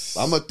heavy.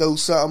 I'm gonna throw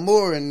something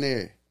more in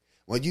there.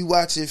 When you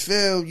watching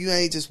film, you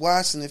ain't just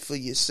watching it for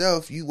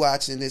yourself. You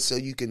watching it so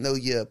you can know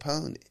your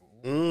opponent.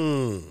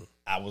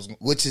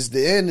 Which is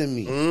the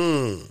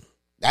enemy.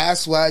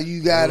 That's why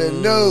you gotta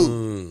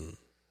know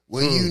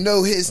when you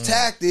know his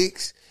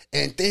tactics.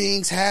 And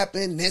things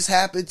happen, this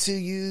happened to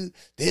you,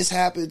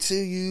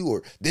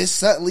 or this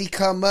suddenly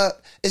come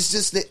up. It's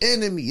just the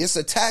enemy. It's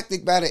a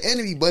tactic by the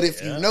enemy. But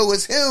if you know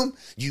it's him,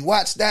 you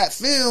watch that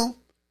film,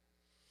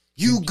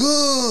 you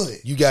good.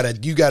 You have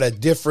a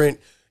different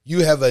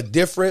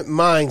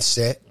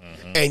mindset,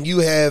 and you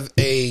have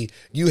a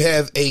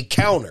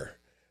counter.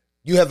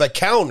 You have a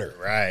counter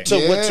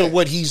to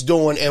what he's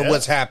doing and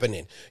what's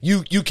happening.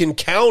 You can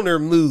counter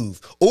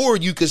move, or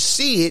you could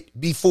see it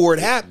before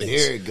it happens.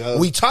 There it goes.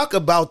 We talk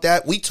about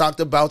that. We talked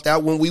about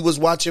that when we was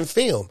watching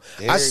film.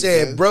 I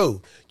said,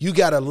 bro, you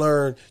got to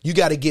learn. You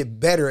got to get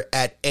better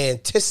at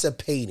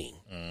anticipating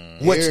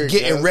what's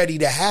getting ready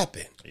to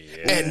happen.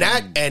 And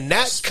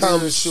that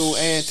spiritual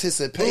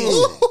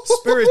anticipation.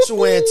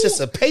 Spiritual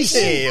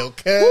anticipation. Yeah,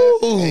 okay.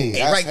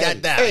 Hey, write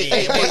that down.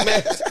 Hey,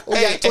 man.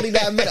 We got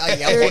 29 minutes.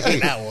 I'm working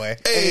that way.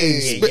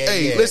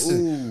 Hey,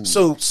 listen.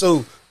 So,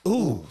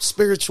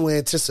 spiritual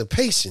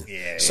anticipation.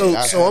 Yeah. So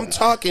I'm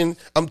talking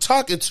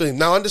to him.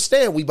 Now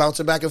understand, we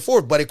bouncing back and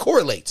forth, but it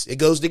correlates. It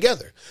goes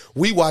together.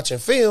 We watching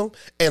film,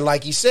 and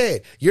like he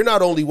said, you're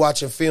not only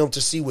watching film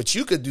to see what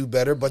you could do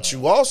better, but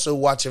you also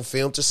watching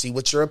film to see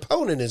what your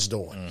opponent is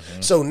doing.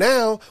 So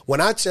now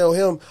when I tell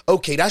him,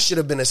 okay, that should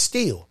have been a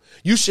steal,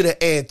 You should have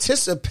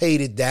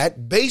anticipated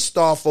that based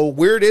off of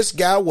where this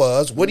guy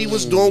was, what he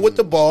was doing with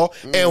the ball,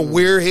 and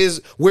where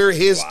his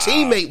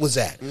teammate was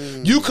at.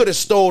 You could have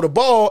stole the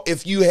ball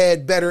if you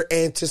had better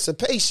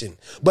anticipation.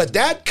 But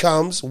that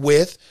comes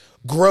with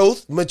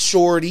growth,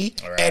 maturity,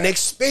 and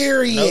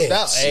experience. No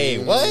doubt.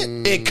 Hey, what?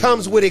 It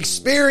comes with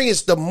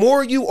experience. The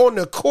more you on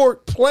the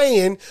court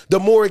playing, the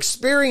more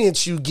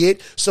experience you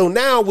get. So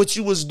now what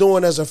you was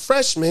doing as a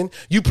freshman,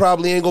 you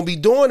probably ain't going to be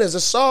doing as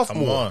a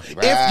sophomore. Right.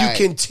 If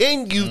you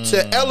continue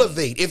to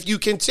elevate, if you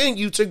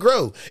continue to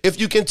grow, if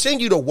you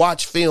continue to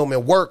watch film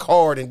and work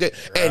hard and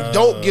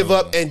don't give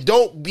up and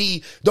don't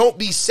be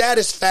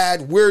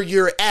satisfied where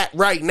you're at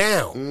right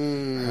now.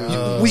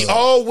 We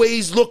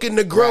always looking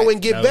to grow and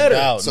get better.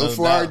 Doubt, So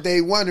for our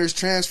day oneers,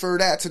 transfer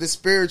that to the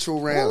spiritual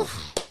realm.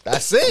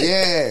 That's it.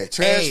 Yeah,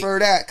 transfer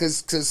that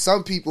because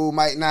some people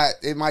might not.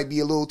 It might be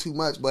a little too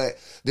much, but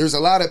there's a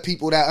lot of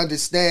people that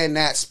understand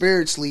that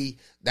spiritually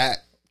that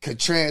could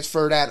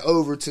transfer that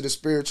over to the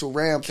spiritual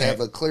realm to have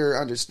a clearer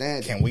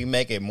understanding. Can we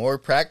make it more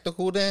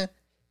practical then?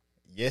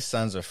 Your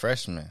son's a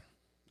freshman.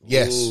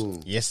 Yes.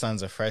 Ooh. Your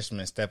son's a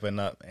freshman stepping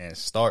up and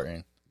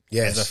starting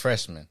Yes. as a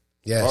freshman.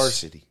 Yes.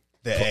 Varsity.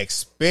 The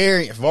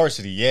experience,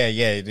 varsity, yeah.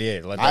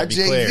 Let that be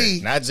clear.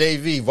 JV. Not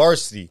JV,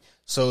 varsity.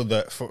 So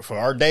for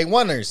our day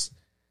oneers,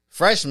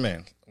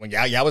 freshmen, when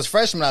y'all was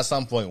freshmen at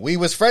some point, we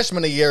was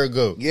freshmen a year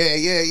ago. Yeah.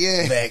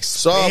 The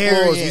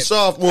Sophomores, we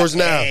sophomores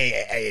now.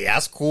 Hey,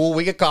 that's cool.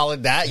 We could call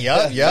it that.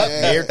 Yup.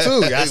 Year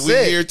two. That's We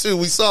it. here too.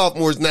 We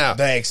sophomores now.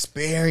 The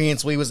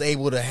experience we was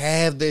able to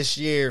have this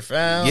year,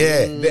 fam.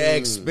 Yeah. The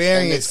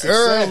experience And the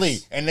success. early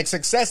and the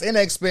success in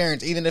the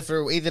experience, even if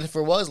it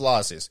was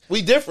losses.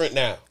 We different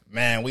now.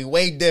 Man, we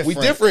way different.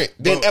 We different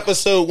than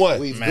episode 1.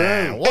 We've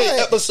Man, grown. what? Hey,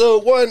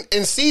 episode 1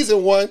 in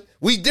season 1,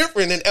 we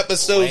different than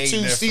episode Way 2,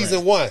 different.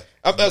 season 1.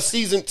 About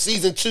season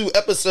 2,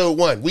 episode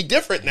 1. We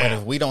different But now.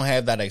 if we don't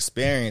have that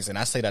experience, and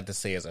I say that to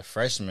say as a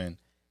freshman,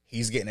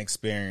 he's getting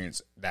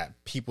experience that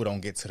people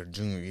don't get to the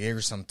junior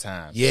year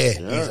sometimes.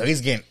 Yeah.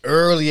 He's getting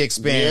early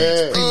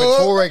experience, Yeah.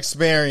 premature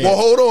experience. Well,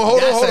 hold on.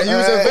 That's a use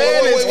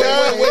advantage, Wait,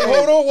 guys.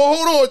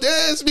 hold on.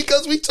 That's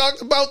because we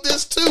talked about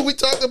this too.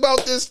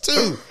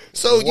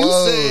 So you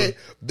Whoa. said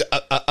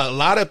a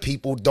lot of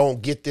people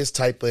don't get this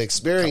type of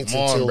experience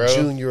Come on, until bro.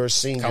 junior or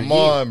senior Come year.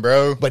 on,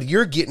 bro. But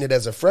you're getting it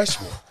as a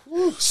freshman.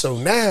 So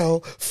now,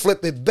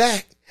 flip it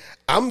back.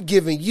 I'm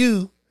giving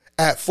you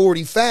at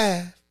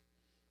 45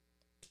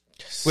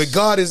 what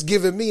God has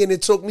given me, and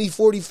it took me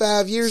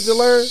 45 years to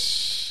learn.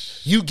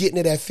 You getting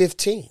it at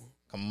 15.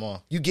 Come on.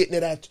 You getting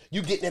it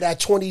at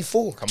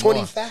 24, Come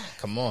 25. on.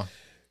 Come on.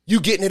 You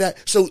getting it at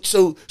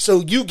so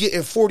you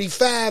getting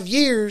 45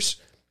 years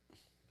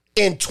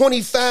and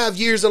 25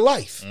 years of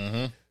life.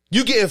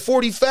 You getting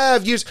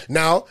 45 years.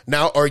 Now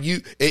are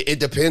you, it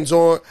depends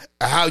on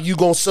how you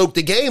gonna soak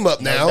the game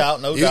up now.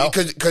 No doubt.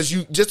 Because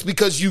you, just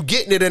because you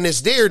getting it and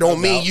it's there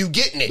don't mean doubt. you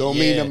getting it. Don't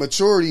mean the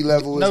maturity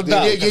level No is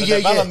doubt. there. Yeah, The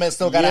development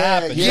still got to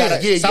happen.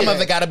 Some of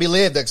it got to be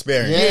lived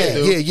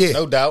experience. Yeah.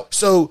 No doubt.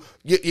 So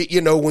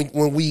you know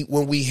when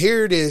we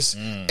hear this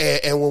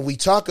and when we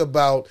talk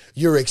about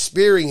your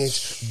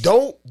experience,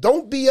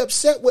 don't be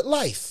upset with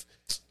life.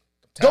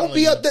 Don't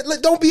be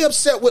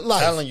upset with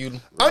life. Telling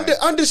you.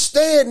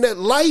 Understand that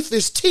life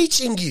is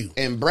teaching you.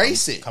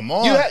 Embrace it. Come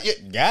on. You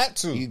got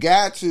to. You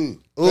got to.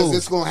 Because Ooh.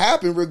 it's going to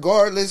happen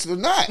regardless or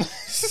not.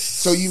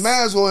 So you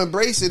might as well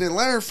embrace it and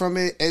learn from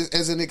it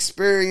as an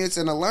experience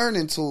and a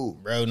learning tool.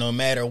 Bro, no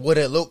matter what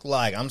it looked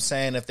like, I'm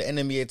saying if the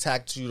enemy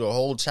attacked you the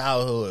whole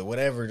childhood,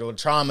 whatever the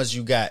traumas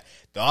you got,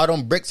 all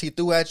them bricks he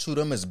threw at you,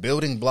 them is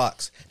building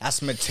blocks.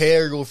 That's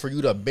material for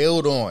you to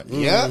build on.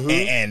 Yeah.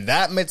 And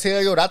that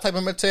material, that type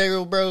of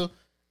material, bro,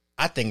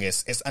 I think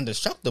it's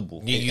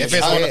indestructible. If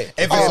it's on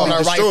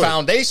the right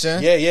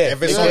foundation. Yeah.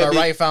 If it's on the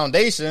right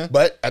foundation.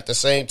 But at the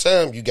same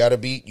time, you gotta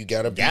be thinking.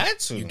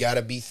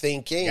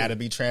 You got to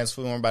be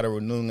transformed by the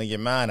renewing of your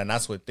mind, and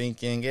that's what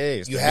thinking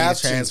is. You To have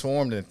be to.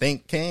 transformed and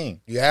think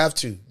king. You have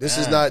to. This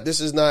is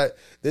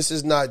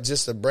not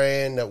just a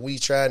brand that we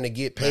trying to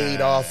get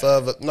paid off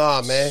of.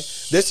 Nah, man.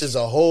 This is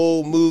a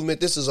whole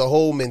movement. This is a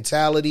whole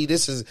mentality.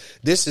 This is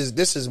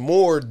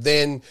more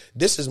than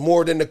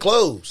the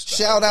clothes.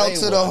 Shout out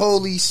to the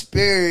Holy Spirit.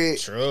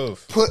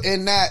 Truth.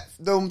 Putting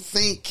them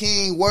Think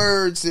King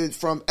words in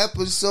from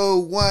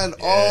episode 1,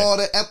 all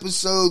the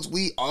episodes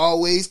we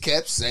always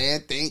kept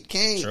saying Think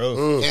King.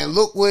 True. And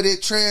look what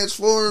it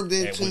transformed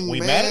into, We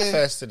man.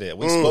 manifested it.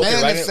 We spoke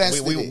it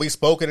right. We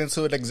spoke it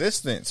into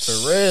existence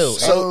for real.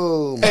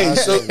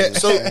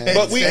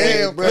 But we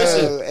hear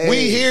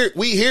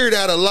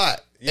that a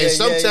lot, Yeah, and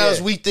sometimes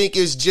yeah. we think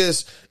it's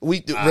just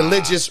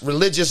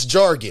religious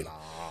jargon.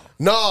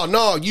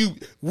 No,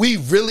 we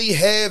really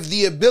have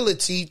the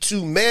ability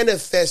to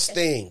manifest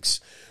things.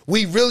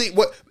 We really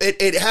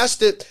it has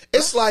to.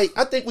 It's like,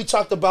 I think we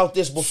talked about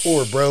this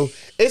before, bro.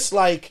 It's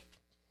like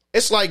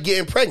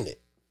getting pregnant.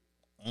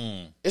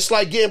 It's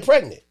like getting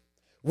pregnant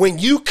when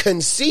you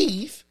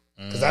conceive.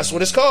 Because that's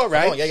what it's called,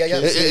 right? Yeah.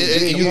 You conceive. Come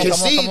on, come on, come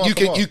on, come on, You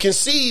come on.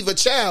 conceive a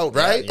child,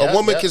 right? Yeah, a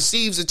woman yeah.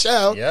 conceives a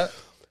child. Yeah.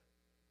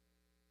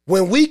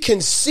 when we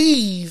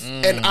conceive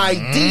an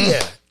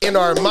idea in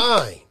our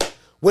mind,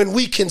 when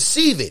we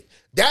conceive it,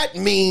 that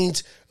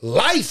means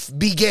life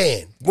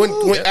began. When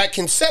at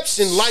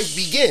conception, life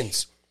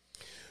begins.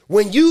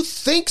 When you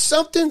think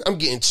something, I'm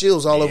getting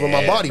chills all over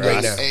my body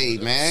right now. Hey,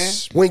 man.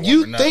 When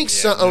you think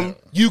something,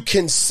 you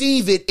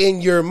conceive it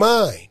in your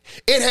mind.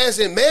 It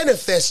hasn't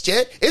manifested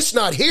yet. It's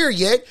not here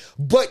yet,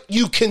 but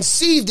you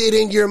conceived it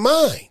in your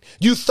mind.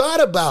 You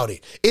thought about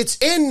it. It's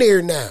in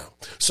there now.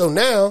 So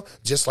now,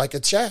 just like a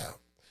child,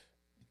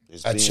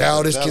 a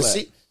child is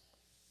conceived.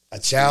 A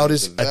child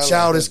is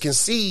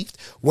conceived.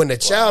 When the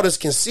child is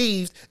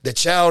conceived, the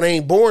child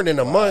ain't born in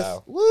a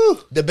month. Woo.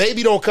 The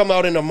baby don't come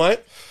out in a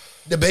month.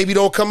 The baby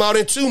don't come out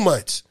in 2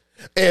 months.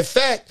 In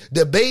fact,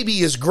 the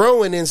baby is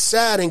growing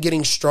inside and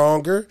getting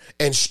stronger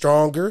and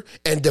stronger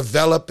and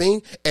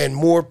developing, and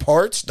more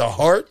parts, the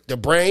heart, the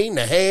brain,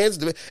 the hands,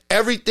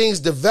 everything's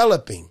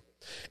developing.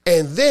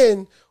 And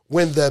then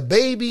when the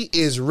baby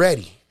is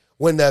ready,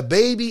 when the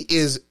baby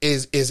is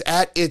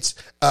at its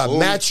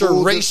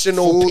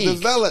maturational peak,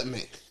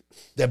 development,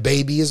 the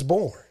baby is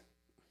born.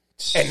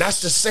 And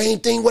that's the same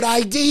thing with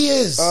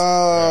ideas.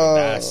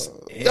 That's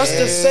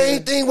the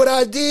same thing with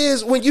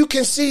ideas. When you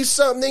conceive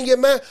something in your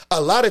mind,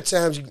 a lot of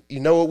times, you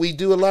know what we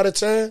do a lot of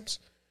times?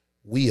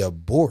 We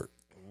abort.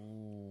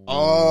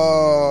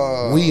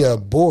 We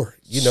abort.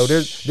 You know,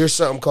 there's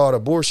something called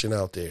abortion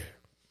out there.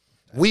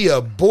 We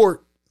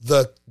abort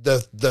the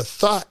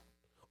thought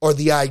or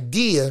the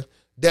idea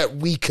that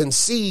we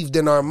conceived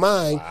in our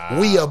mind. Wow.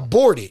 We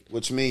abort it.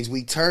 Which means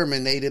we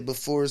terminate it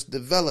before it's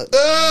developed.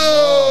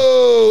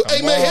 Oh!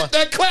 Hey, man, hit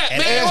that clap,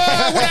 man.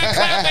 Where that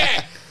clap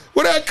at?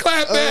 Where that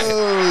clap at?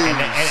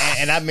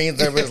 And that means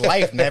there was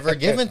life never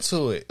given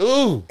to it.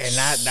 Ooh. And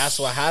that's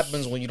what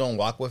happens when you don't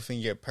walk within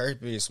your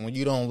purpose. When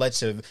you don't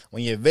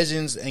when your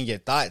visions and your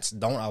thoughts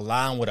don't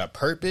align with a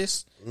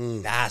purpose,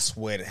 that's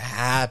what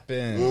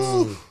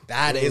happens.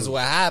 That is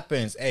what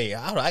happens. Hey,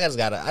 I just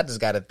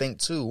gotta think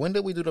too. When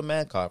did we do the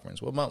man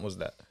conference? What month was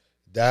that?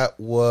 That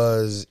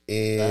was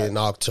in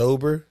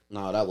October.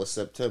 No, that was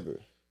September.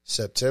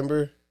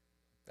 September.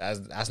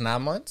 That's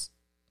 9 months.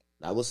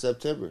 That was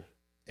September.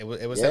 It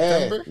was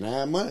September?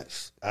 9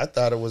 months. I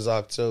thought it was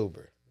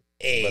October.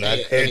 Hey, but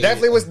it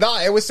definitely was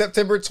not. It was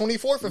September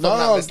 24th, if I'm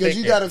not mistaken. Because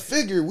you got to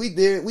figure, we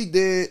did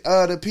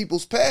the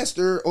People's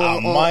Pastor on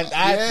a month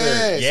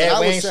after. Yeah,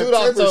 so we ain't shoot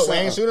October. We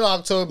ain't shooting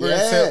October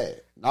until...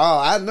 No,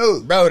 I know.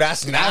 Bro,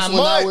 that's 9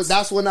 months.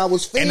 That's when I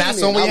was fiending. And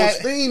that's when I was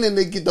fiending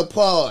to get the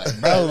pod.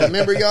 Bro,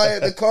 remember y'all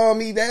had to calm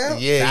me down?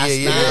 That's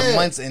 9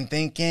 months and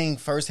thinking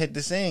first hit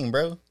the scene,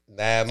 bro.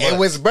 9 months. It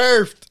was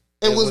birthed.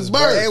 It was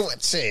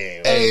birthed.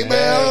 Chill, hey,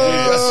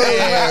 man.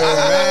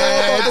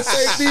 To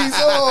take these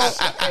off.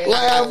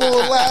 Live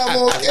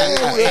on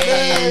camera.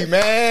 Hey,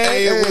 man.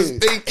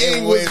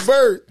 It was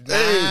birthed.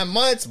 9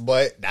 months,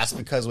 but that's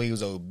because we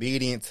was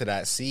obedient to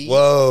that seed.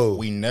 Whoa.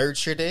 We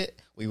nurtured it.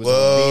 We was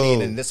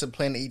obedient and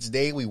disciplined each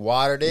day. We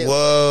watered it.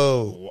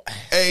 Whoa.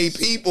 Hey,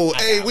 people.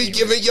 Hey, we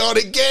giving y'all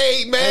the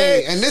game, man.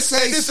 Hey, and this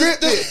ain't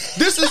scripted.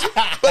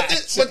 But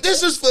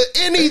this is for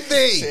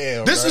anything.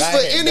 Chill, this bro. is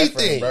for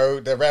anything. Bro,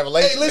 the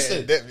revelation. Hey,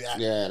 listen.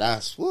 Yeah,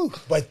 that's woo.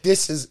 But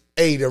this is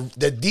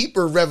the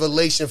deeper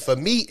revelation for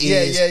me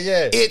is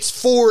it's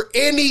for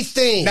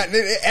anything.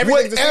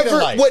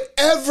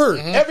 Whatever.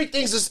 Mm-hmm.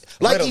 Everything's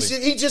like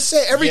he just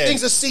said,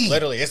 everything's a seed.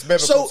 Literally, it's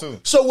biblical too.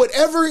 So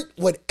whatever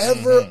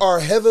our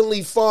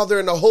Heavenly Father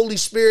and the Holy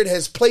Spirit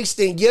has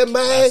placed in your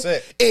mind,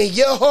 in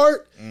your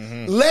heart,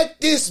 let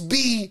this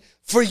be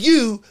for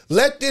you.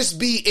 Let this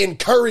be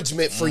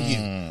encouragement for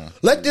you.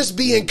 Let this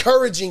be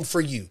encouraging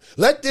for you.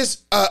 Let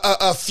this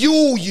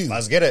fuel you.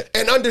 Let's get it.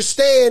 And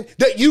understand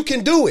that you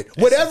can do it.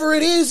 Whatever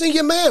it is in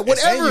your mind,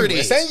 whatever it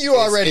is. It's in you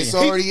already. It's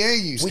already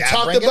in you. We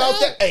talked about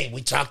that. Hey,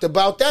 we talked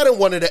about that in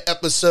one of the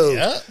episodes.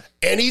 Yeah.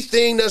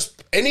 Anything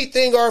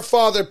our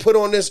Father put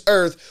on this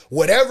earth,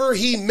 whatever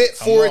He meant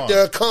for it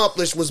to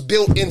accomplish was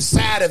built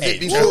inside of it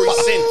before He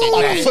sent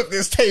it. Man. Flip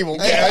this table.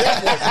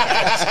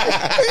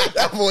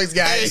 That boy's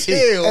got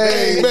chill.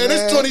 Hey, man,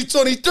 it's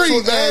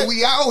 2023, man.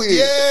 We out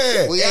here.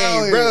 Yeah. We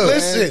out here, bro.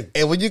 Listen.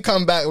 And when you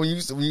come back, when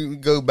you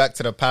go back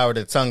to the power of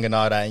the tongue and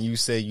all that, and you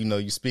say,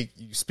 you speak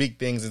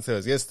things into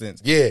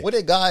existence. Yeah. What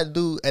did God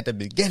do at the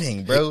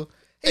beginning, bro?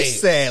 He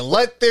said,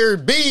 "Let there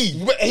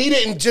be." He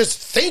didn't just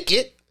think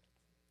it.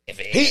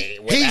 He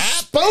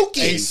spoke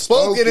it. He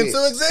spoke it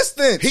into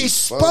existence. He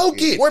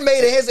spoke it. We're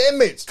made in His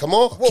image. Come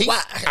on. I'm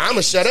going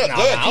to shut up.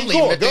 I'm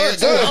leaving it there. I'm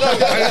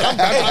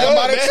talking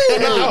about it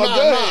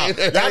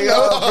too.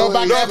 Go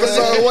back to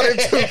episode 1 and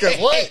 2. Because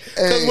what?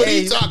 Because what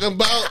he talking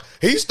about,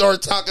 he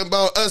started talking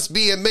about us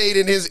being made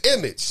in His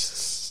image.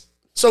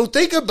 So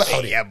think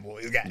about it. Yeah,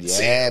 boys got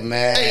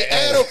man. Hey,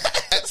 Adam,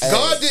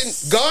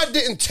 God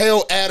didn't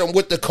tell Adam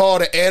what to call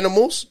the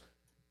animals.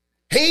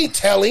 He ain't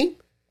tell him.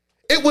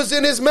 It was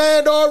in his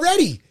mind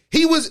already.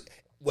 He was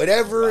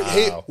whatever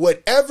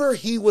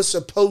he was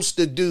supposed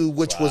to do,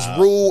 which was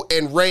rule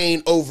and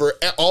reign over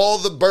all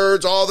the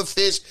birds, all the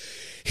fish.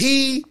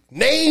 He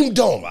named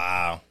them.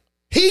 Wow.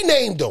 He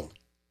named them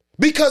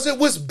Because it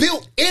was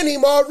built in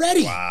him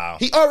already. Wow.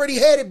 He already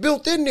had it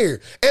built in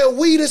there. And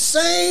we the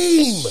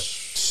same.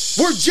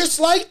 We're just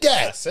like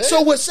that.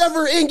 So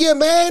whatever in your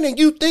man and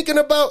you thinking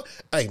about,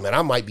 hey man,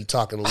 I might be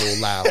talking a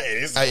little loud.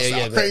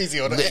 Crazy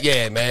on that.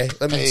 Yeah, man.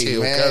 Let me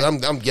chill, cuz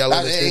I'm yelling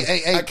at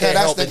this. I can't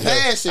help it.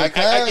 I can't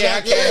help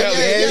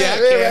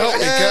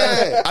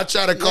it, cuz. I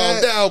try to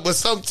calm down, but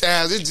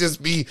sometimes it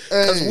just be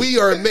because we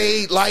are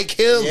made like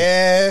him.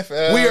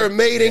 Yeah, we are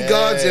made in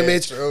God's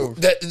image.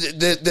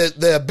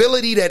 The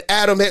ability that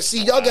Adam had.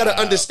 See, y'all got to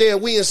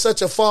understand, we in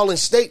such a fallen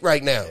state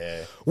right now.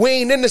 Yeah. We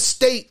ain't in the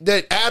state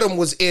that Adam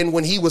was in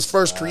when he was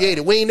first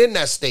created. We ain't in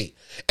that state.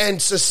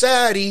 And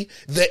society,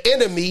 the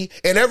enemy,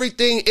 and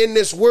everything in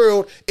this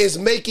world is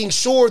making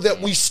sure that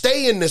we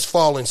stay in this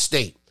fallen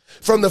state.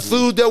 From the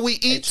food that we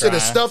eat to the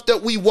stuff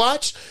that we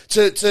watch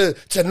to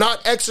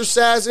not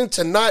exercising,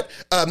 to not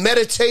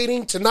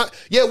meditating, to not,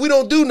 we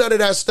don't do none of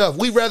that stuff.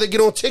 We rather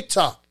get on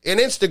TikTok and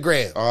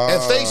Instagram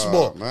and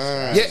Facebook.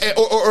 Man. Yeah,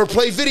 or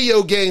play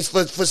video games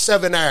for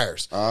 7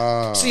 hours.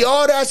 See,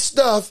 all that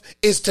stuff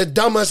is to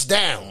dumb us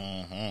down.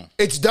 Mm-hmm.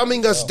 It's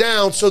dumbing us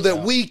down so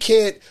that we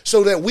can't,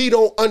 so that we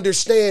don't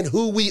understand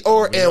who we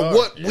are and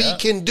what we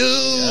can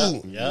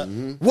do.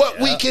 What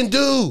we can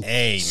do.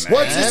 Hey, man.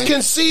 Once it's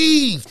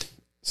conceived.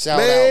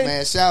 Shout out,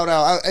 man. Shout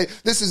out.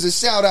 This is a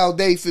shout out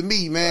day for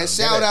me, man.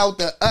 Shout out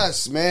to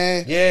us,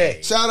 man. Yeah.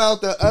 Shout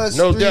out to us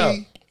no three. Doubt.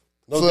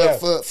 No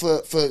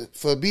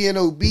for being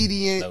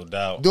obedient. No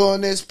doubt. Doing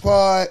this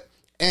part.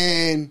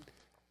 And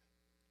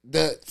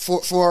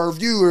for our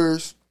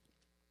viewers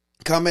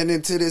coming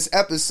into this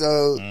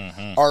episode,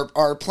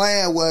 our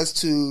plan was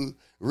to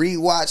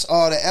rewatch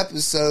all the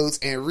episodes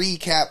and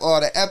recap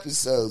all the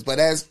episodes. But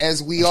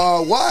as we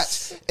all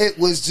watched, it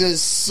was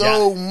just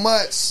so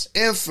much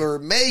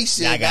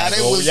information. Y'all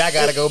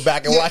gotta go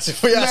back and watch it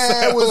for yourself.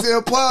 Man, it was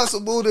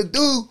impossible to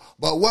do.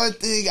 But one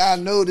thing I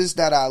noticed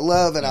that I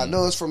love, and I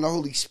know it's from the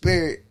Holy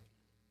Spirit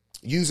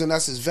using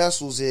us as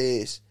vessels,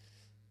 is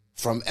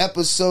from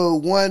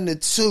episode 1 to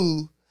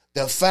 2,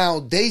 the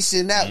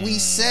foundation that we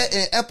set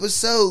in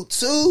episode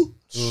 2,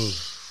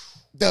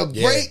 the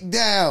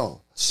breakdown.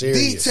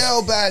 Serious.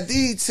 Detail by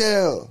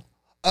detail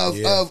of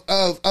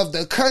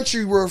the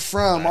country we're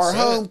from, our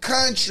home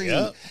country,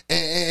 and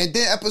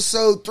then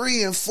episode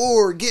 3 and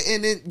 4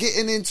 getting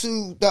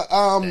into the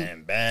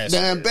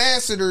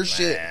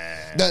ambassadorship,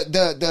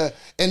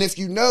 and if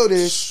you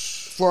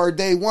notice, for our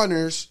day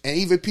oneers and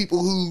even people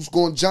who's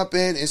going to jump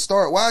in and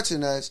start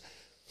watching us,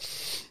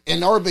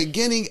 in our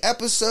beginning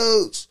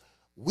episodes,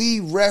 we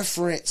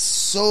reference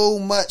so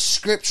much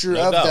scripture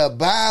of the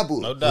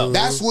Bible. No doubt.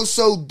 That's what's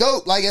so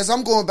dope. Like, as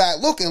I'm going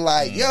back looking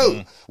like,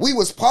 yo, we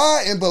was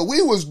partying, but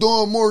we was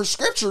doing more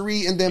scripture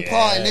reading than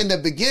partying in the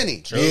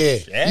beginning. True.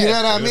 Yeah. You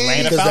know what I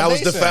mean? Because that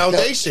was the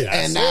foundation.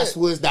 And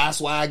that's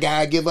why I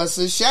gotta give us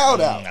a shout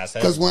out.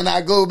 Because when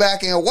I go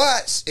back and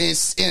watch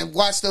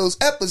those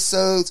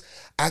episodes,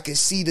 I can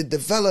see the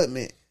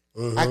development.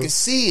 I can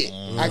see it.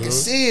 I can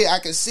see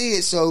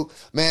it. So,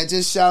 man,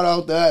 just shout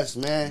out to us,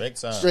 man. Big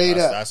time. Straight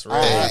up. That's real.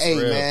 That's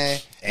real. Man.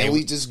 And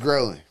we just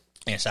growing.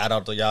 And shout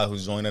out to y'all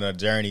who's joining the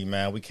journey,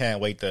 man. We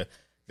can't wait to.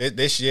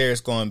 This year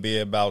is going to be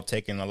about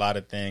taking a lot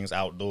of things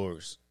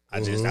outdoors.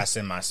 That's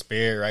in my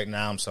spirit right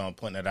now, so I'm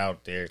putting it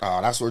out there.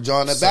 Oh, that's where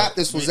John the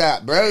Baptist was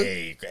at, bro.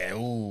 Hey,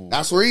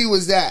 that's where he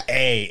was at.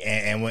 Hey,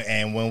 and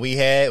when we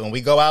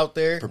go out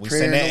there, we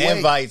send in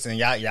invites, and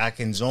y'all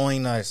can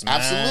join us, man.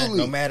 Absolutely.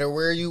 No matter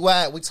where you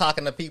at, we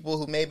talking to people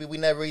who maybe we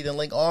never even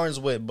link arms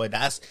with, but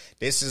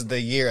this is the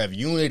year of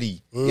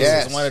unity.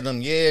 This is one of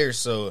them years,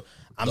 so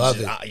I'm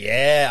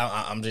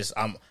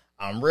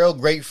real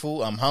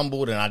grateful. I'm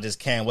humbled, and I just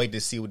can't wait to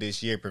see what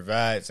this year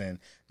provides. And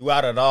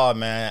throughout it all,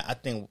 man,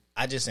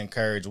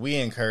 we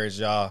encourage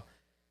y'all,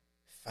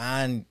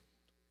 find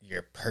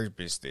your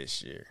purpose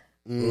this year.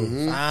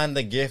 Find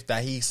the gift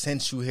that he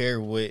sent you here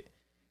with.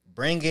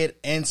 Bring it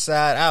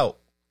inside out.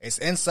 It's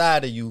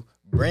inside of you.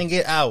 Bring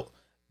it out.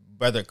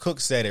 Brother Cook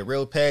said it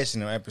real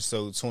passionate on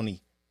episode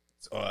 20.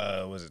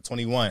 Was it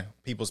 21?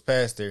 People's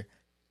Pastor.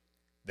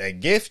 The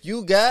gift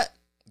you got,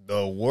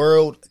 the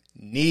world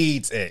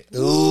needs it.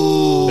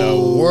 Ooh,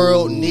 the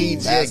world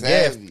needs your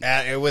gift.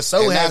 It was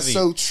so heavy. That's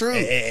so true.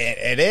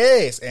 It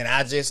is. And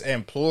I just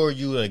implore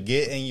you to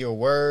get in your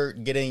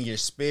word, get in your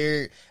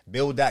spirit,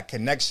 build that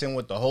connection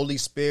with the Holy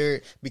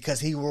Spirit,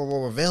 because he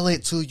will reveal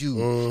it to you.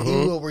 He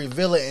will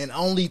reveal it, and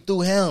only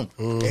through him.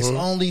 It's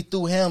only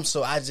through him.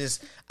 So I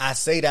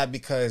say that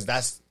because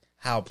that's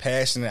how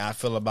passionate I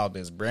feel about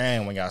this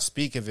brand. When y'all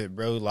speak of it,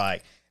 bro,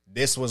 like,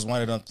 this was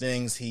one of them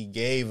things he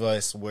gave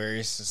us where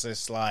it's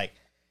just like,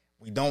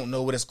 we don't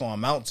know what it's going to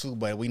amount to,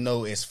 but we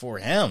know it's for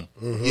him.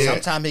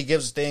 Sometimes he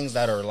gives things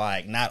that are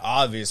like not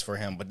obvious for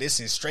him, but this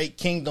is straight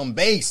kingdom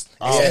based.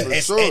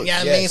 It's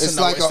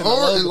like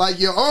like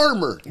your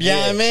armor. You know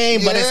what I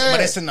mean? But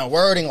it's in the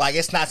wording. Like,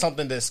 it's not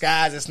something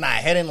disguised. It's not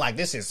hidden. Like,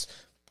 this is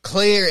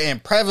clear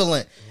and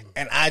prevalent.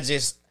 And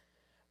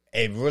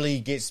it really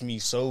gets me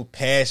so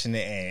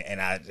passionate,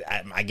 and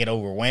I get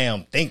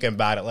overwhelmed thinking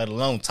about it, let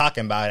alone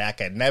talking about it. I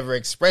could never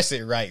express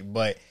it right,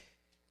 but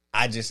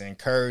I just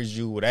encourage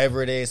you,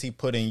 whatever it is he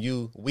put in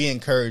you, we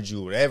encourage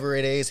you, whatever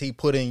it is he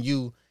put in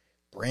you,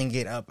 bring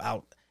it up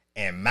out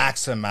and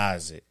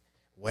maximize it.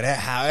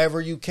 Whatever,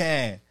 however you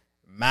can,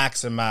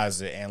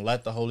 maximize it and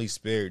let the Holy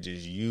Spirit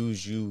just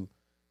use you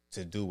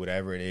to do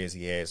whatever it is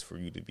he has for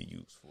you to be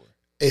used for.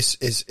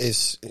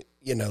 It's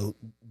you know,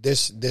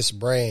 this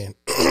brand,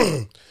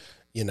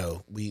 you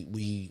know,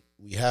 we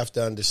have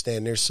to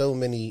understand there's so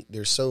many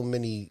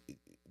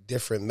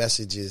different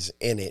messages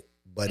in it.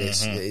 But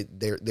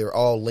they're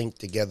all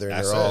linked together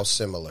and they're all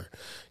similar.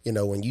 You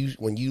know, when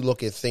you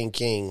look at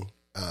thinking,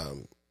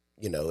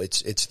 you know,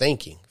 it's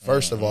thinking.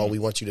 First of all, we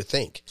want you to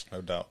think.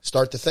 No doubt.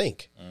 Start to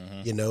think.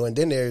 You know, and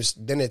then it's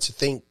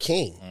think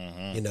king.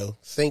 You know,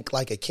 think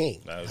like a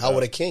king. No How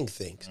would a king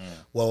think?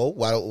 Well,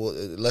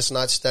 let's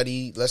not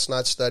study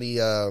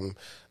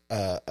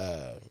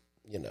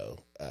you know,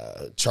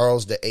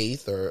 Charles the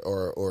Eighth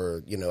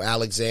or you know,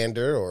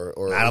 Alexander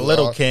or not a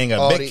little king,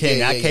 a big king.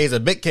 That king's a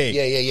big king.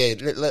 Yeah.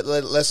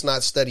 Let's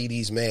not study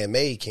these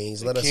man-made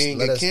kings. Let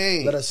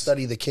us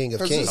study the King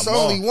of Kings. It's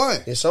only one.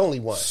 It's only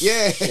one.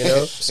 Yeah, you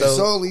know, so it's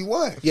only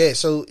one. Yeah,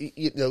 so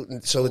you know,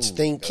 so it's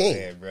think king,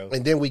 ahead, bro.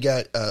 and then we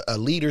got a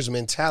leader's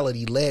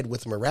mentality led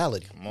with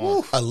morality.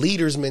 A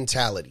leader's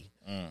mentality.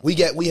 We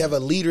have a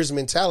leader's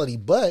mentality,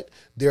 but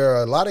there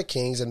are a lot of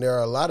kings and there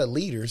are a lot of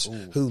leaders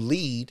who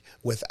lead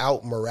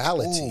without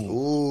morality.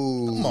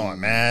 Ooh. Come on,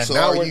 man. So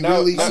Now are we're you not-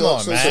 really? come So,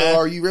 on, so, man. so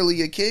are you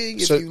really a king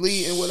if So- you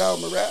leading without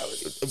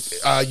morality?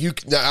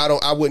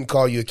 I wouldn't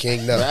call you a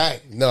king. No,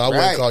 Right. no, I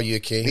wouldn't Right. call you a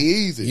king. Me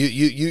either.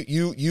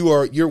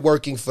 You're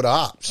working for the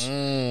ops.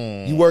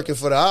 You working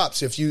for the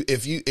ops. If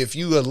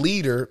you a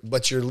leader,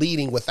 but you're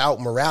leading without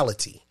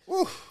morality.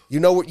 You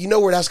know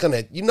where that's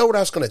gonna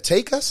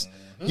take us.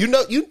 You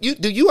know,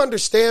 do you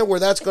understand where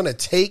that's going to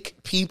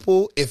take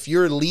people if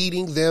you're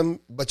leading them,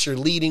 but you're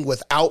leading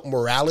without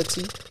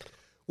morality?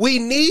 We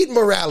need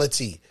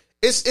morality.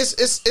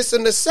 It's a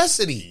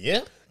necessity.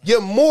 Yeah.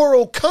 Your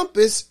moral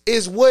compass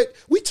is what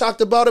we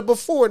talked about it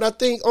before, and I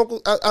think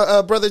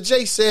Brother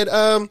Jay said,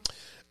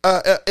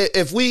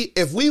 if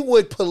we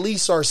would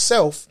police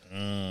ourselves,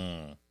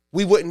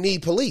 we wouldn't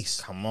need police.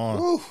 Come on.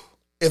 Ooh.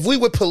 If we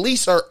would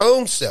police our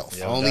own self.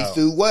 Yeah. Only doubt.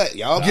 through what?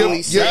 Y'all Yo,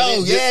 police. yo,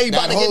 you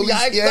about to get me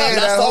hyped up.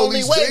 That's the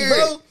only way,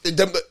 bro.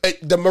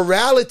 The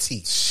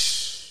morality.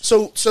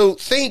 So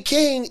think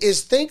king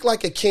is think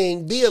like a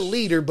king, be a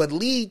leader, but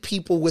lead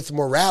people with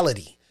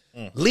morality.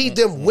 Lead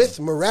them with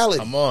morality.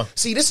 Come on.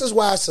 See, this is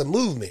why it's a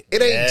movement.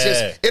 It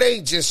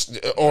ain't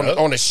just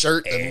on a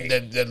shirt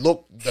that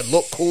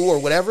look cool or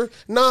whatever.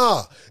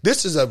 Nah,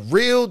 this is a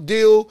real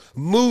deal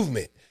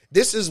movement.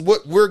 This is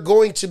what we're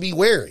going to be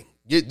wearing.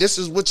 This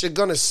is what you're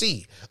gonna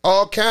see.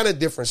 All kind of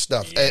different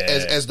stuff.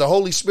 Yeah. As the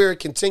Holy Spirit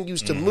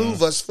continues to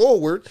move us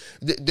forward,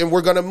 then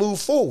we're gonna move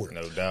forward.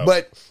 No doubt.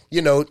 But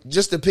you know,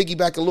 just to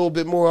piggyback a little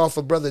bit more off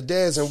of Brother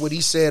Dez and what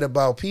he said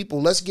about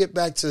people, let's get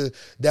back to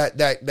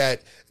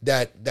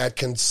that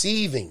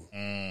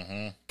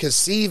conceiving.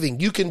 Conceiving.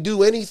 You can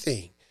do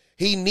anything.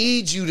 He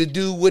needs you to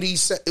do what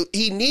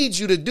he needs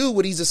you to do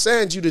what he's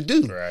assigned you to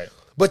do. Right.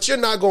 But you're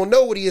not gonna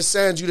know what he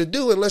assigned you to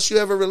do unless you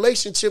have a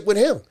relationship with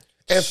him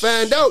and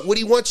find out what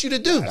he wants you to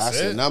do.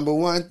 That's the number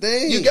one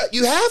thing.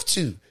 You have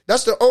to.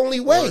 That's the only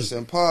way. Or it's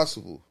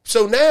impossible.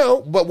 So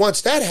now, but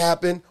once that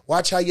happened,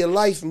 watch how your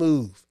life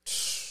move.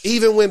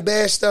 Even when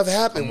bad stuff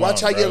happen,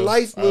 watch how your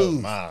life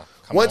move.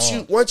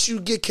 Once you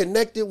get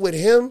connected with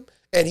him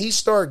and he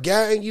start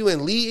guiding you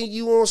and leading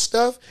you on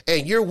stuff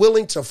and you're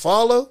willing to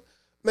follow,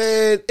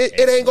 man,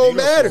 it ain't gonna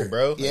matter,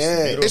 bro.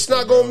 Yeah. It's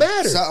not gonna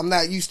matter. Something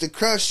that used to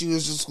crush you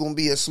is just going to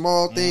be a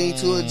small thing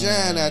to a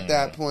giant at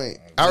that point.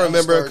 I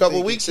remember a couple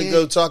Start weeks thinking,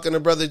 ago talking to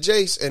Brother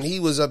Jace, and he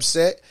was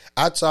upset.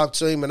 I talked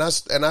to him, and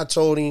I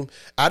told him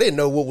I didn't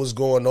know what was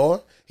going on.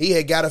 He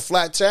had got a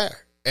flat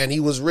tire, and he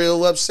was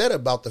real upset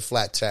about the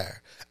flat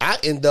tire. I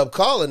ended up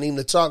calling him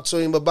to talk to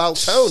him about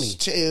Tony.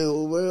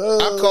 Chill, bro.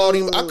 I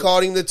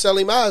called him to tell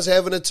him I was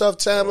having a tough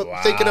time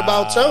thinking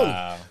about Tony.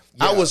 Yeah.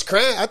 I was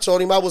crying. I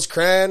told him I was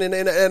crying,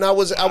 and I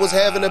was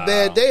having a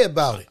bad day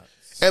about it.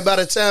 And by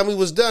the time we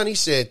was done, he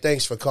said,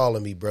 "Thanks for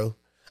calling me, bro.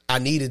 I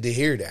needed to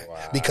hear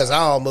that because I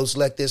almost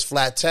let this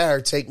flat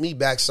tire take me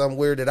back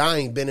somewhere that I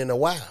ain't been in a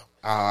while."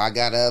 Oh, I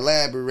got to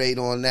elaborate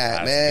on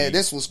that, man. deep.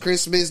 This was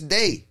Christmas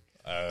Day.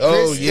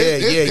 This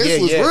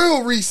was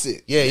real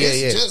recent.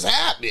 This just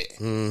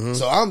happened.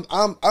 So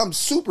I'm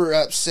super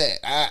upset.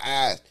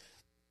 I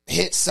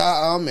hit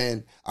something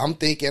and I'm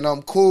thinking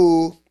I'm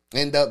cool.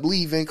 End up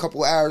leaving a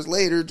couple hours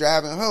later,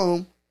 driving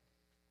home.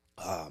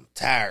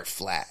 Tire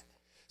flat.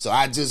 So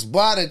I just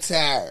bought a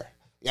tire.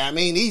 Yeah, I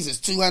mean, these is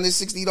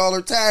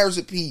 $260 tires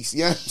a piece.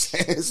 You know what I'm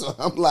saying? So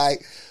I'm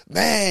like,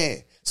 man.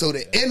 So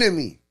the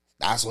enemy,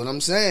 that's what I'm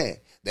saying.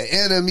 The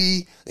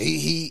enemy,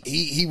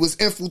 he was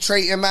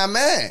infiltrating my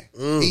mind.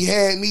 He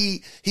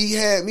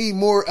had me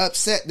more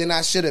upset than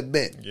I should have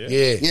been. Yeah.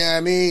 You know what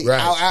I mean?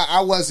 Right.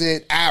 I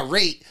wasn't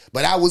irate,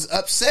 but I was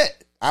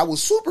upset. I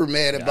was super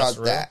mad about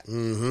that.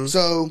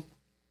 So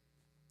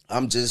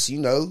I'm just,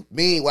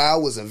 meanwhile,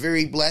 it was a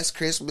very blessed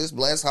Christmas,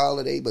 blessed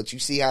holiday, but you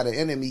see how the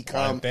enemy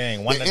come. One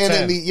to the 10.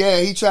 enemy,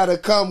 he try to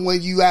come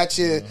when you at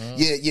your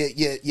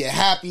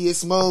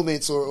happiest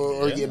moments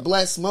or your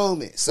blessed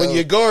moments. So, when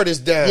your guard is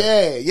down.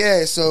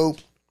 Yeah. So,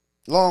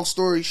 long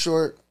story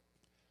short,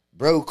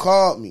 bro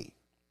called me.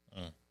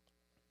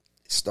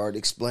 Started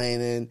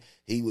explaining.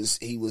 He was,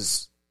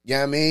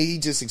 he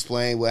just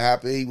explained what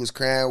happened. He was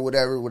crying,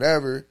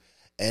 whatever.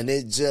 And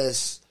it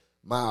just,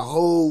 my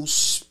whole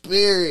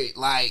spirit,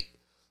 like,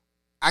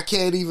 I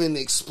can't even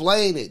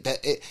explain it.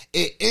 That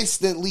it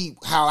instantly,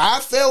 how I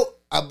felt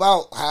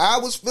about how I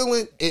was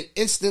feeling, it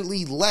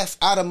instantly left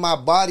out of my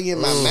body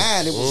and my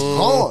mind. It was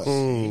gone.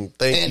 And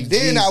then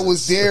Jesus. I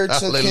was there to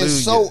Hallelujah.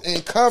 consult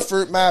and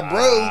comfort my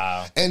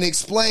bro and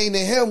explain to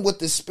him what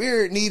the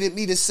spirit needed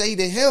me to say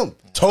to him.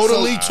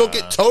 Totally took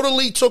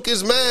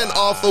his mind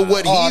off of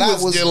what he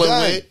was dealing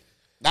with.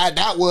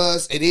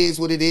 It is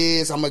what it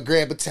is. I'm gonna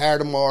grab a tire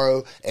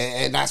tomorrow,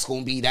 and that's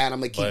gonna be that. I'm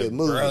gonna keep it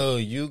moving. Bro,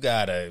 you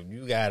gotta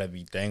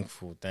be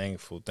thankful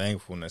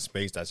in the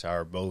space that y'all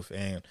are both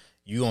in.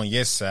 You on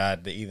your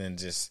side to even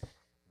just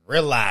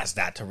realize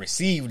that, to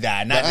receive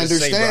that, not just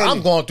say, bro,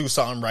 I'm going through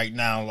something right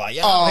now. Like,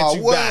 y'all hit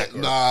you back.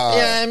 Nah,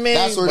 I mean,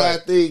 that's where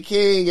that thing,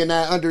 King, and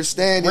that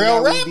understanding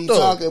real that rap, we be though.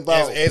 talking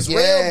about. It's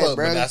real,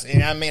 but that's,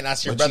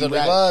 that's your brotherly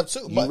love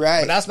too. But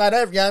that's not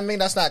every.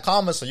 That's not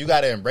common. So you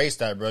got to embrace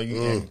that, bro.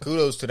 And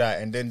kudos to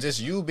that. And then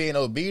just you being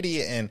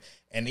obedient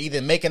and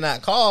even making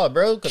that call,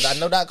 bro, because I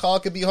know that call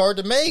could be hard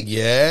to make.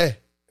 Yeah.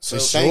 So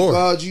thank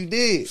God you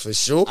did. For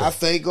sure. I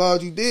thank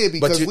God you did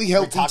because we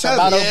helped each other.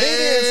 About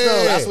obedience,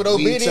 though. That's what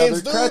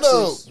obedience do,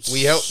 though.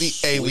 We help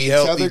each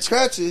other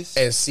crutches.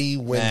 And see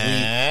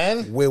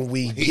when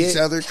we get each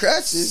other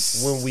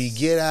crutches. When we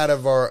get out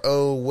of our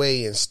own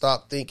way and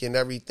stop thinking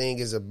everything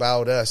is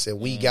about us and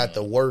we got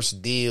the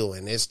worst deal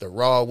and it's the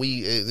raw.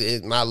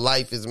 My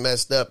life is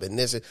messed up and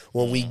this is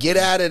when we get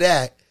out of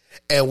that.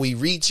 And we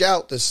reach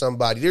out to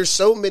somebody. There's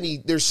so many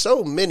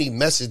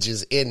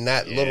messages in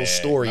that little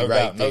story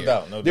there. No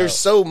doubt. There's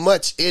so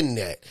much in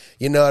that.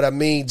 You know what I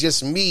mean?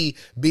 Just me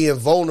being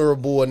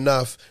vulnerable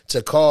enough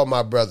to call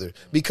my brother.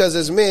 Because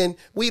as men,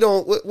 we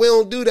don't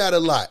do that a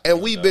lot.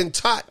 And we've been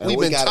taught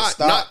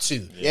not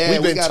to. Yeah,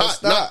 we've been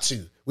taught not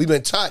to. We've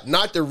been taught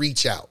not to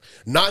reach out.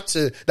 Not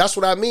to. That's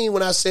what I mean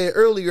when I said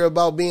earlier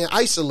about being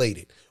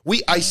isolated.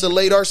 We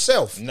isolate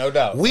ourselves. No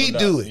doubt. We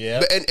do it.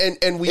 Yeah.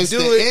 And we it's do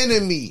the it.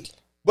 enemy.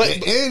 But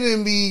the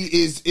enemy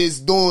is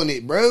doing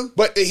it, bro.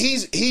 But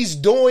he's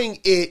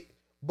doing it.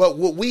 But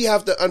what we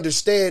have to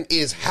understand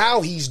is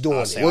how he's doing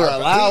it. We're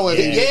allowing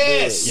it.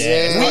 Yes.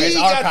 We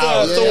got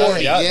the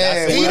authority.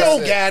 He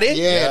don't got it.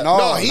 Yeah,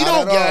 no, he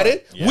don't got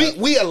it. Yeah.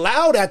 We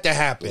allow that to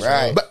happen.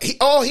 Right. But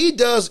all he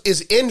does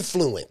is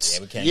influence.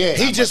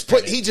 He just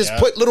put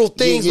little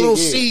things,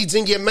 seeds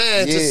in your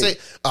mind to say,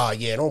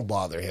 don't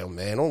bother him,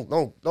 man.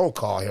 Don't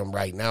call him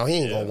right now. He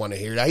ain't gonna want to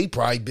hear that. He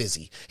probably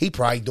busy. He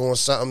probably doing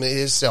something to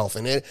himself.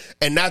 And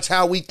that's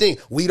how we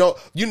think. We don't,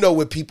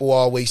 what people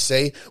always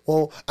say,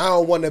 well, I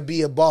don't want to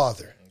be a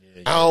bother.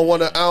 I don't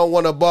want to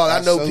bother.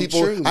 That's I know so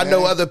people. true, I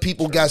know man. other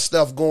people got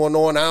stuff going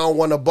on. I don't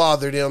want to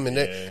bother them,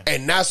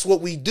 and that's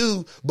what we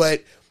do.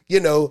 But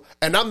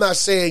and I'm not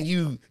saying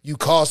you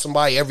call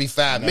somebody every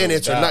 5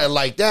 minutes or nothing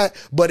like that.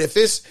 But if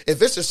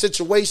it's a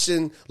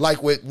situation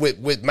like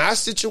with my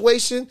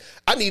situation,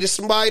 I needed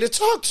somebody to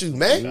talk to,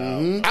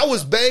 man. I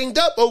was banged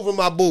up over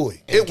my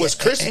boy. It was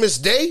Christmas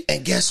Day,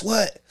 and guess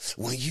what?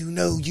 When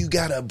you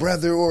got a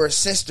brother or a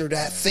sister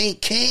that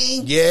think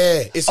King,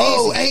 it's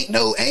easy. ain't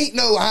no,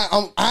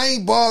 I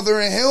ain't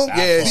bothering him,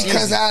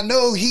 because I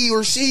know he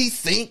or she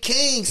think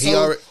King.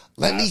 So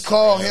let me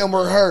call him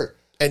or her.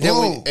 And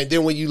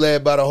then when you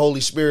led by the Holy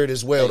Spirit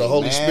as well, the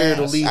Holy Spirit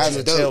will lead you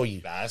and tell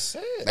you. That's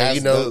it.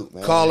 And dope,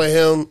 calling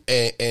him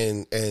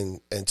and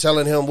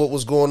telling him what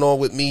was going on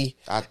with me,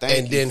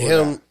 and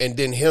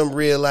then him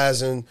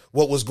realizing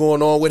what was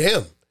going on with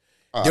him.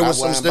 There was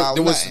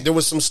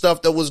some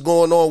stuff that was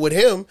going on with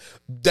him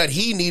that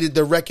he needed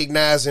to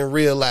recognize and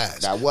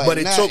realize. But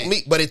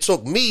it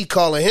took me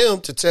calling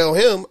him to tell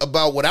him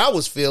about what I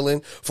was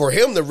feeling for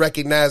him to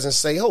recognize and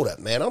say, "Hold up,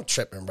 man, I'm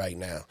tripping right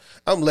now.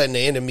 I'm letting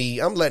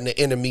the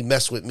enemy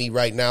mess with me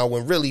right now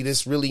when really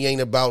this really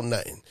ain't about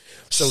nothing."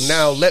 So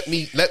now let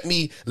me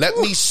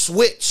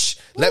switch.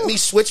 Let me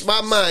switch my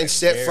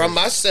mindset from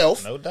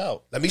myself. No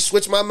doubt. Let me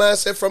switch my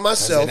mindset from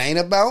myself. It ain't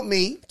about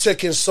me. To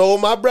console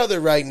my brother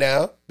right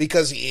now,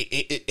 because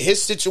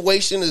his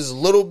situation is a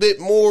little bit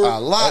more, a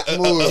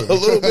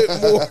little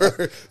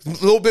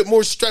bit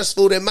more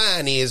stressful than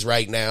mine is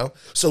right now.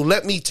 So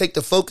let me take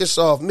the focus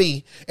off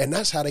me, and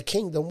that's how the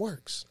kingdom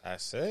works.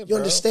 That's it, You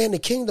understand? The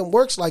kingdom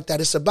works like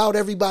that. It's about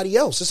everybody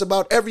else. It's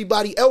about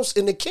everybody else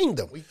in the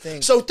kingdom.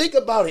 So think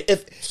about it.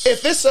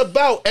 If it's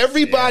about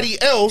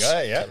everybody else,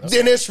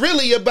 then it's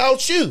really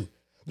about you.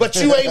 But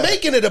you ain't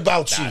making it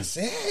about you. That's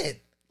it.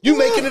 You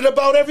making it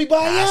about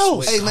everybody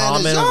else. What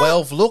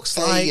Commonwealth looks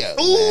like.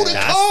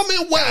 The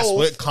Commonwealth. That's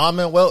what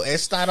Commonwealth.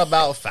 It's not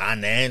about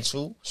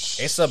financial.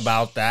 It's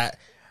about that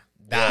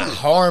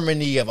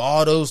harmony of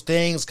all those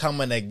things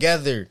coming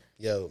together.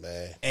 Yo,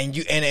 man. And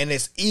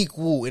it's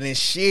equal and it's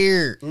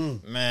shared.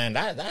 Man,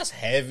 that's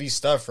heavy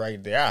stuff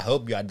right there. I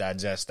hope y'all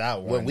digest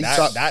that one.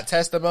 That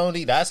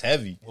testimony, that's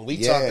heavy. When we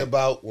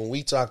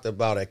talked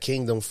about a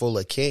kingdom full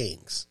of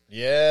kings.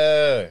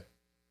 Yeah.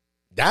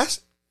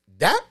 That's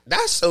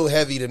so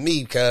heavy to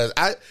me because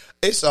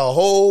it's a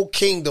whole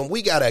kingdom.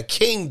 We got a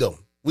kingdom.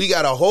 We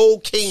got a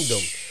whole kingdom.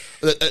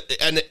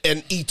 An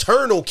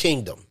eternal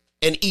kingdom.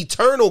 An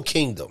eternal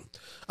kingdom.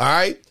 All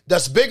right?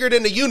 That's bigger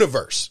than the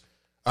universe.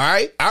 All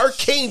right, our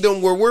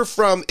kingdom where we're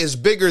from is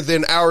bigger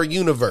than our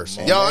universe.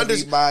 Y'all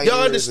understand?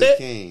 Y'all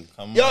understand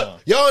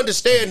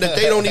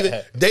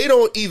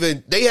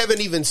that they haven't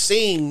even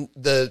seen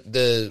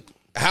the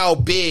how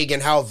big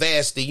and how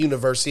vast the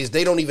universe is.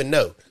 They don't even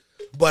know.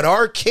 But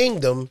our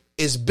kingdom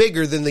is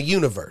bigger than the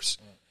universe.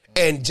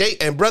 And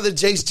Brother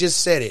Jace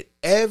just said it.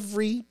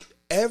 Every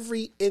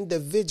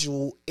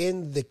individual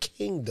in the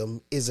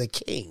kingdom is a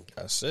king.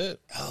 That's it.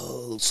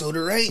 Oh, so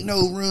there ain't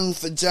no room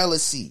for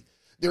jealousy.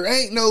 There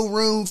ain't no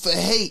room for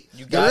hate.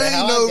 There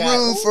ain't no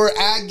room for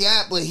I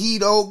got but he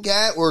don't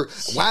got, or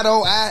why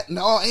don't I?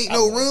 No, ain't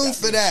no room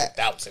for that.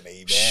 Out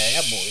today, man.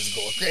 That boy is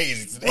going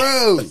crazy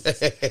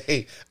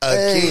today.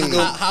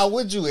 Bro. How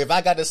would you? If I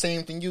got the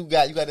same thing you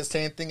got the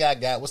same thing I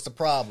got, what's the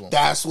problem?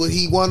 That's what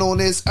he want on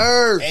this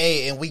earth.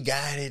 Hey, and we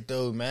got it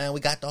though, man.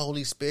 We got the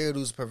Holy Spirit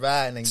who's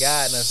providing and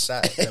guiding us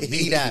to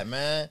be that,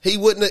 man. He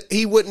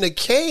wouldn't have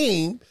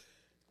came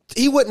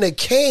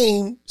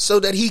so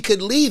that he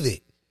could leave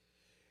it.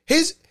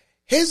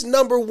 His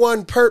number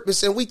one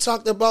purpose, and we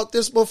talked about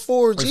this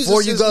before.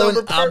 Before you go, I'm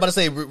about to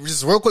say,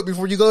 just real quick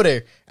before you go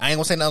there, I ain't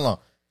gonna say nothing long.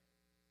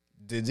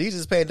 Did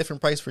Jesus pay a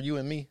different price for you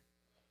and me?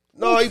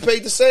 No, he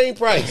paid the same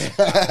price.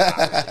 Yeah.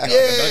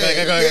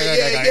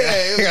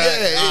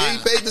 He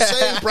paid the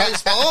same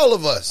price for all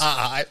of us.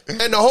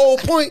 And the whole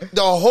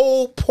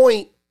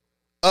point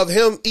of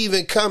him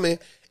even coming,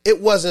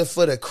 it wasn't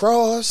for the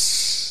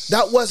cross.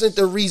 That wasn't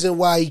the reason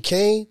why he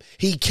came.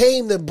 He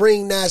came to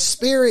bring that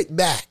spirit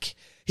back.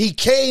 He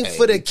came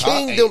for the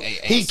kingdom.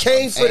 He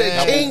came for the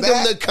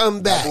kingdom to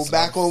come back. Double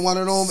back on one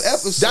of them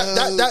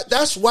episodes.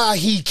 That's why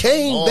he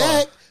came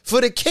back, for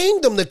the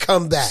kingdom to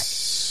come back.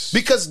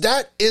 Because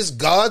that is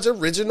God's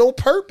original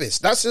purpose.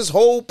 That's his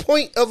whole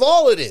point of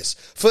all of this,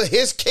 for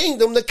his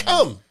kingdom to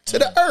come to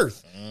the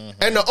earth.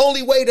 And the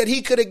only way that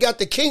he could have got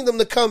the kingdom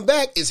to come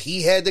back is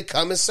he had to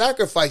come and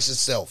sacrifice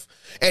himself.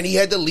 And he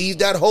had to leave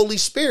that Holy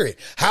Spirit.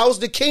 How's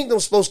the kingdom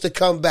supposed to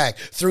come back?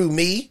 Through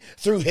me,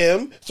 through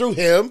him, through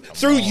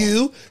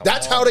you.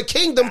 That's how the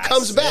kingdom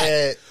comes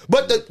back.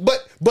 But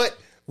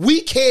we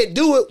can't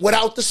do it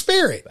without the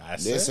Spirit.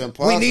 That's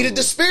impossible. We needed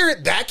the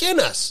Spirit back in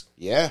us.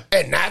 Yeah.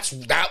 And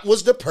that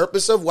was the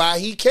purpose of why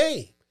he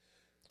came.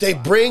 They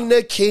bring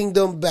the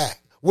kingdom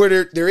back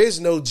where there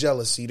is no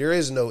jealousy, there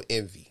is no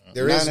envy.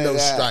 There is no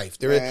strife.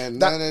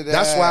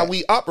 That's why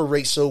we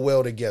operate so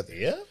well together.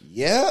 Yeah.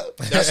 Yeah.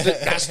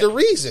 That's the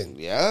reason.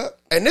 Yeah.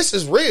 And this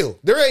is real.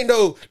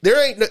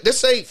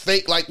 This ain't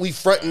fake like we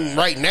fronting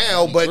right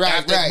now, but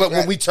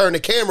when we turn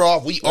the camera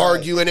off, we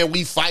arguing and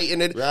we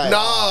fighting it. Right.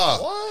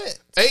 Nah. What?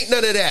 Ain't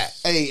none of that.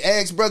 Hey,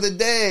 ask Brother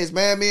Daz,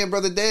 man. Me and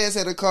Brother Daz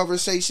had a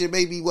conversation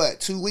maybe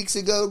 2 weeks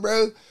ago,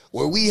 bro,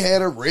 where we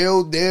had a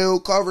real deal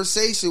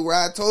conversation where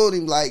I told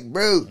him, like,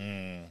 bro,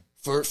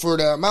 for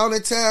the amount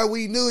of time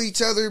we knew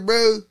each other,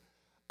 bro,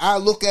 I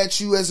look at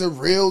you as a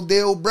real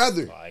deal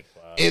brother.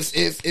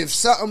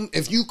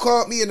 If you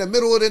called me in the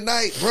middle of the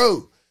night,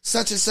 bro,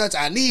 such and such,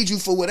 I need you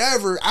for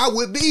whatever, I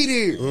would be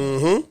there.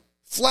 Mm-hmm.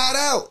 Flat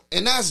out.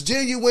 And that's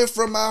genuine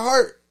from my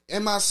heart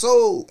and my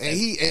soul, and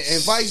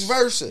vice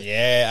versa.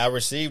 Yeah, I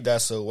received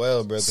that so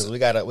well, bro, because we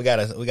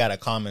got a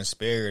common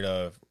spirit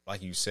of,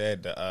 like you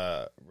said,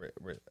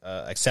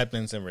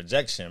 acceptance and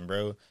rejection,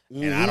 bro.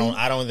 Mm-hmm. And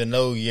I don't even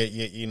know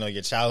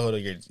your childhood or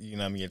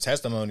your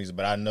testimonies,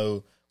 but I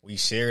know we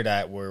share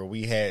that where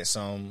we had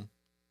some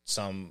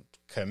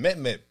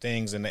commitment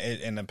things in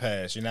the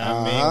past, you know what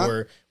I mean?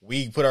 Where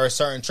we put our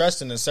certain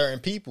trust into certain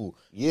people.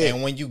 Yeah.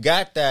 And when you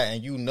got that,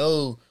 and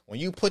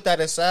when you put that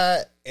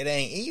aside, it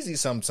ain't easy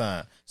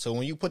sometimes. So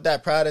when you put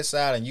that pride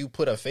aside and you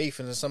put a faith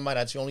into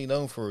somebody that you only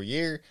known for a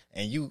year,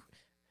 and you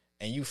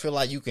feel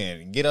like you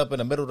can get up in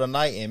the middle of the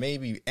night and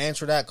maybe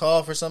answer that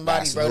call for somebody,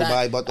 that's bro.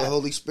 Nobody but the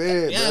Holy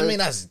Spirit. Yeah, I mean,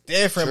 that's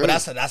different, True.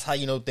 But that's how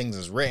you know things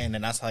is written,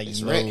 and that's how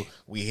you know written.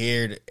 We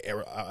here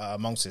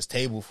amongst his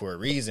table for a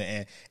reason,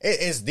 and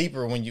it's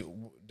deeper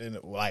when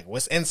like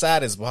what's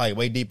inside is probably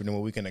way deeper than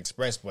what we can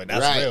express. But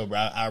that's real, bro.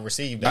 I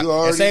received that.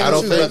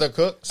 Brother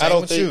Cook.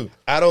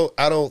 I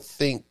don't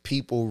think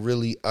people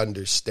really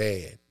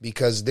understand,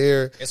 because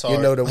the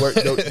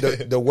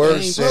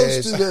word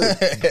says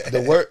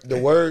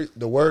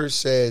the word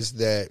says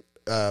that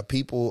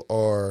people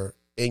are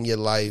in your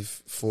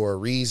life for a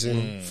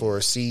reason, for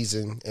a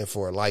season, and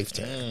for a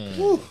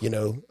lifetime.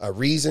 A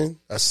reason,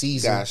 a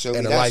season, show and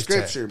me a that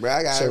lifetime. Scripture, bro.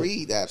 I gotta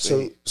read that.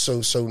 So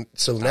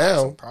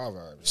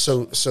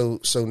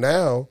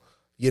now,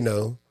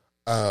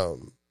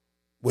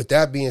 with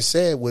that being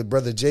said, what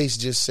Brother Jace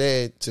just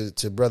said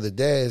to Brother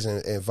Daz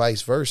and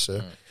vice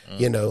versa,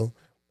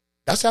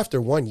 that's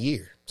after 1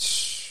 year.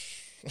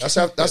 That's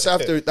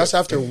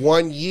after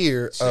 1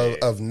 year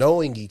of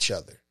knowing each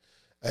other,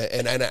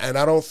 and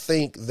I don't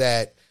think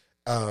that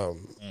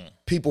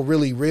people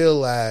really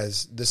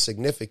realize the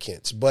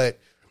significance. But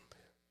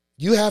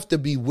you have to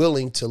be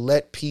willing to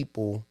let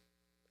people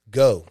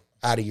go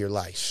out of your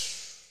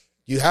life.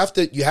 You have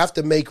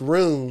to make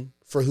room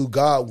for who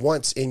God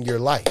wants in your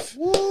life.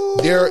 Woo.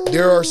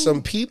 There are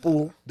some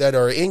people that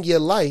are in your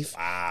life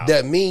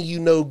that mean you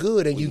no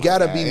good, and you got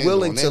to be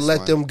willing to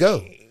let them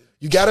go.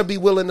 You got to be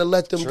willing to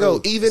let them go,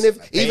 even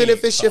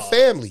if it's your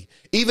family,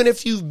 even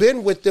if you've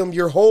been with them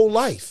your whole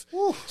life.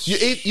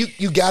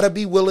 You got to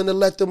be willing to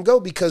let them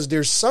go, because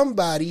there's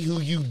somebody who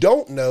you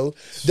don't know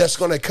that's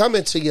going to come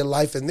into your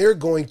life, and they're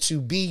going to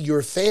be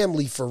your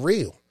family for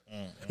real,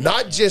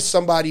 not just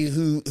somebody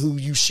who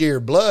you share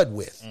blood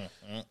with.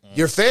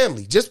 Your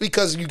family. Just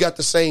because you got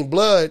the same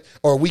blood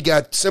or we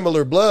got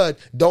similar blood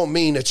don't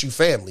mean that you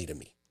family to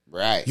me.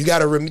 Right. You got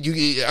to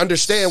you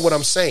understand what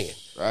I'm saying.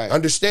 Right.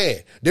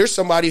 Understand. There's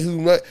somebody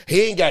who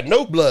he ain't got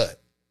no blood.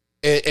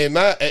 And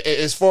my,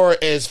 as far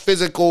as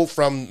physical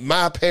from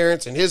my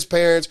parents and his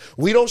parents,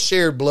 we don't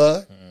share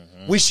blood.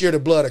 We share the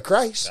blood of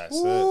Christ.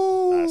 That's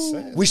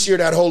it. We share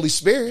that Holy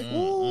Spirit.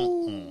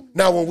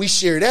 Now, when we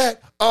share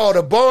that,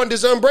 the bond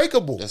is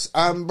unbreakable. That's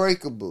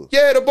unbreakable.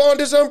 Yeah, the bond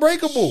is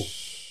unbreakable.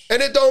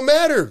 And it don't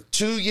matter.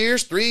 2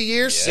 years, 3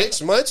 years,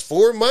 6 months,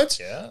 4 months.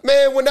 Yeah.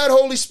 Man, when that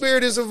Holy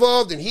Spirit is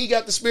involved and he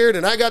got the Spirit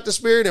and I got the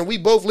Spirit and we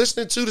both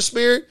listening to the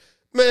Spirit,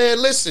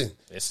 man, listen.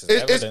 This is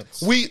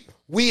evidence.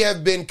 We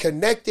have been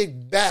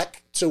connected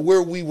back to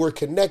where we were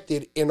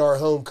connected in our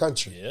home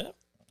country. Yeah.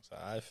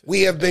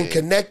 We have been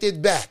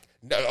connected back.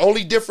 The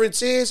only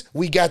difference is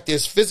we got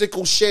this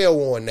physical shell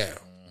on now.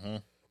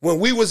 When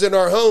we was in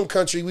our home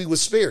country, we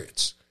was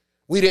spirits.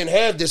 We didn't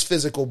have this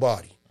physical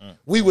body.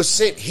 We were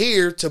sent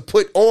here to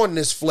put on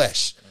this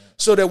flesh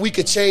so that we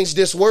could change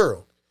this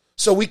world,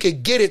 so we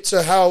could get it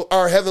to how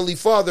our Heavenly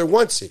Father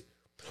wants it.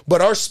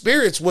 But our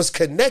spirits was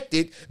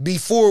connected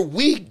before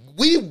we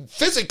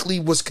physically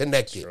was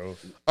connected. True.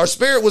 Our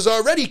spirit was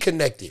already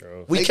connected.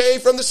 True. We came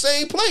from the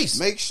same place.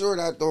 Make sure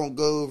that don't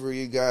go over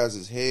you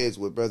guys' heads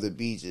what Brother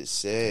B just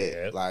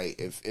said. Yep. Like,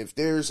 if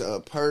there's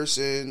a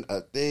person,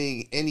 a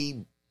thing,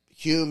 any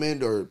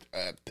human, or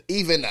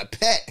even a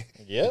pet,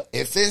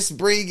 if it's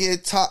bringing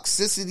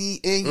toxicity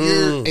in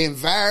your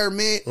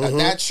environment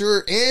that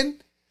you're in,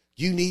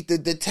 you need to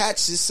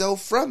detach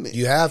yourself from it.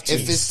 You have to.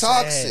 If it's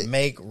toxic.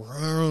 Make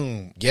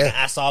room. Yeah.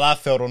 That's all I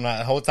felt on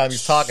that whole time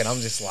he's talking. I'm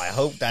just like,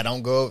 hope that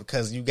don't go,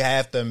 because you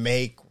have to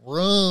make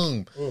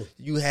room.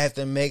 You have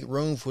to make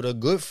room for the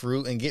good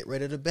fruit and get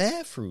rid of the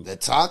bad fruit. The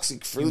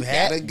toxic fruit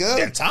gotta go.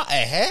 It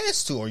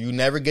has to, or you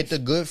never get the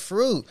good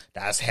fruit.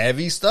 That's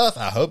heavy stuff.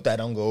 I hope that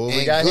don't go over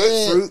your head.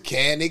 Good fruit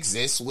can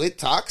exist with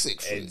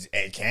toxic fruit.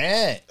 It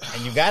can't.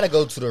 And you gotta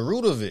go to the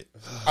root of it.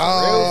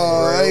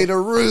 The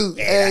root.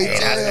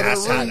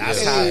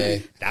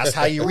 That's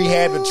how you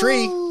rehab the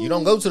tree. You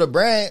don't go to the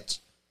branch.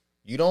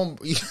 You don't.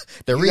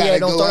 The rehab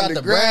don't throw out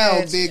the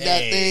branch. Dig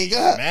that thing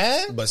up,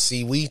 man. But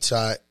see, we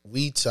taught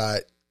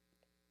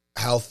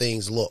how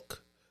things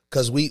look,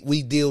 because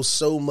we deal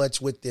so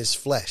much with this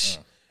flesh,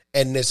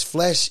 and this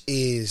flesh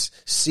is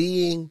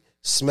seeing,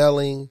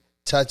 smelling,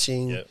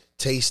 touching,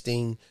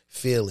 tasting,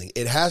 feeling.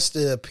 It has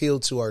to appeal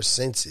to our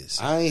senses.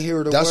 I ain't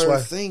hear the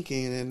word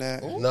thinking in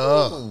that.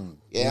 No.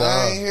 Yeah,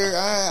 I ain't hear.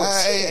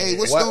 Hey,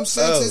 what's them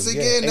senses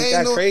again?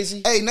 Ain't that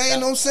crazy? Hey, name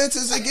them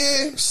senses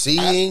again.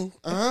 Seeing,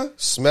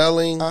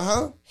 smelling,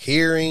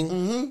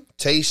 hearing,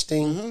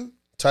 tasting,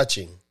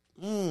 touching.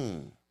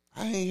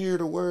 I ain't hear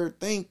the word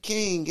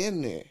thinking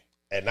in there.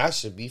 And that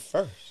should be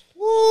first.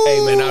 Woo.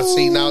 Hey man, I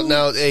see now.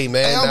 Hey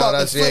man, hey, now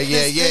that's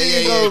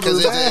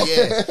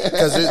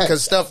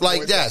because stuff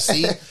like that.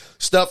 See.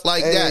 Stuff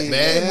like that,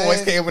 man. The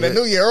boys came with a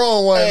New Year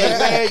on one. Hey,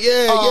 man,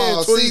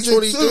 yeah.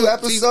 2022,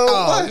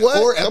 episode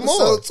 1. Or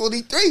episode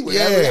 23.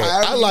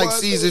 Yeah, I like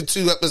season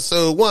 2,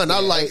 episode 1. I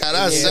like how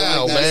that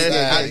sound, man.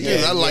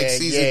 I like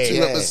season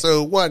 2,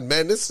 episode 1,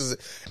 man. This is,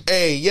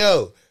 hey,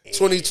 yo.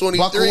 2023.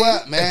 Buckle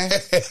up, man.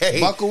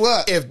 Buckle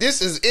up. If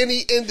this is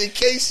any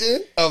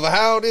indication of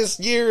how this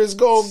year is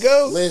going to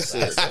go,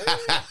 listen.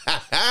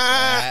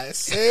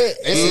 That's it.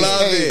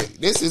 Love it.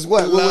 This is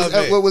what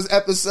was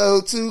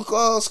episode 2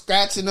 called?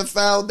 Scratching the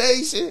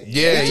foundation.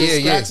 Yeah.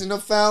 Scratching the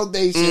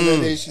foundation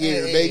of this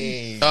year,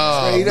 baby.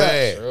 Oh, straight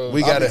man. Up.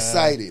 I'm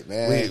excited,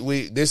 man.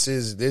 This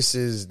is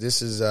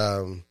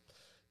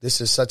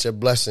such a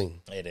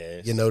blessing. It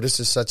is. You know, this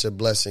is such a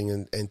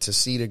blessing, and to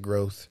see the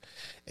growth.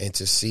 And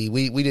to see,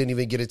 we didn't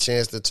even get a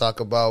chance to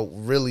talk about,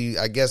 really,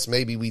 I guess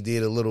maybe we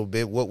did a little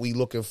bit, what we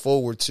looking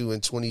forward to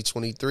in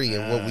 2023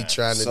 and what we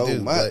trying to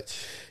do. Much.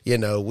 But, you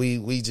know, we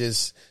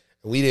did,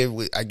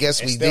 I guess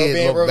it's we still did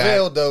being look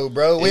revealed, back. though,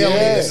 bro. We don't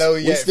even know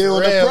yet. We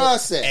still in the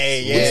process.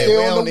 Hey, we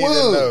still in the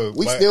womb.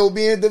 We still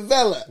being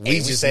developed. We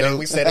said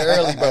it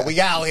early, but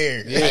we out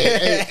here.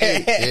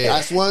 Yeah.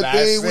 That's one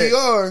thing we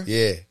are.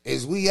 Yeah.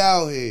 Is we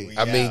out here.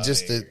 I mean,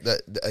 just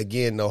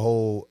again, the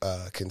whole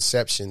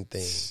conception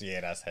thing. Yeah,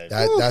 that's heavy.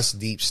 That's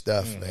deep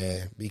stuff,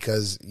 man,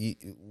 because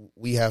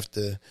we have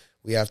to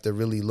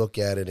really look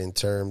at it in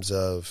terms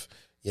of,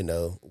 You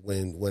know,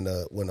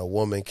 when a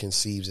woman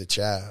conceives a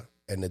child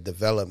and the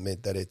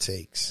development that it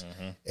takes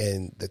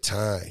and the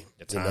time.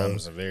 The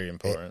times are very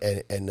important.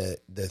 And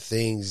the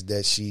things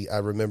that I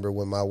remember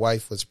when my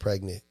wife was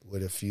pregnant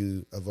with a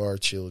few of our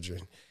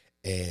children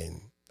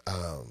and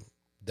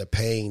the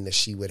pain that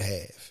she would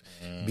have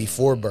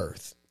before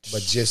birth.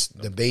 But just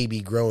the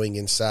baby growing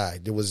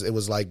inside, it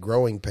was like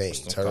growing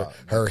pains. Her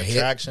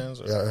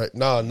contractions?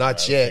 No,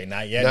 not yet.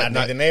 Not yet.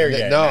 Not even there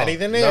yet. No, not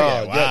even there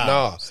yet.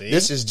 Wow. No.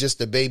 This is just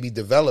the baby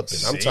developing.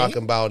 I'm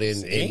talking about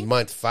in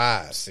month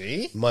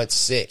 5, month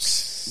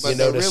 6. But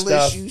the real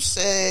stuff you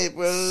said,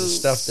 bro, the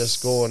stuff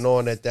that's going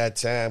on at that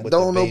time with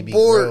don't the baby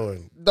abort.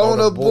 growing. Don't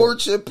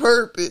abort your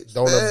purpose.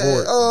 Don't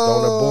abort.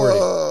 Don't abort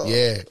it.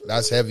 Yeah,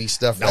 that's heavy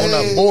stuff.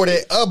 Don't abort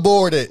it.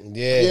 Abort it.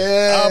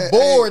 Yeah.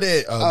 Abort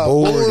it.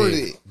 Abort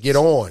it. Get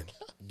on.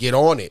 Get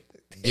on it.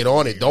 Get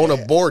on it. Don't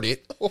abort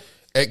it.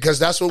 Because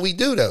that's what we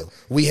do, though.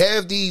 We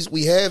have these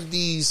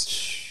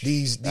ideas.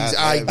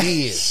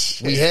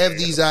 We have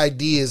these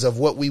ideas of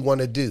what we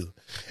want to do.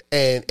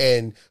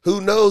 And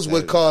who knows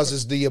what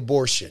causes the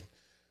abortion?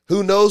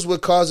 Who knows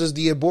what causes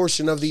the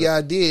abortion of the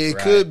idea? It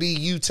could be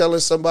you telling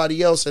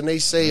somebody else and they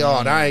say,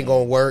 oh, that ain't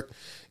going to work.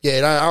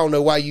 Yeah, I don't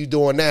know why you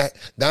doing that.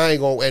 That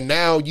ain't going. And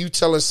now you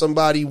telling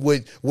somebody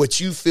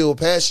what you feel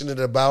passionate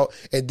about,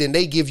 and then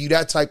they give you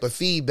that type of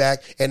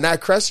feedback, and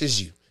that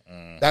crushes you.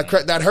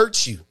 That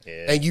hurts you,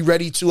 and you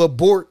ready to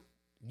abort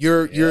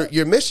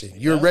your mission.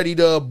 You're ready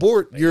to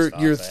abort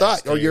your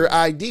thought or your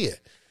idea.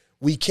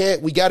 We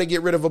got to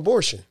get rid of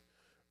abortion.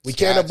 We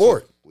can't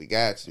abort. We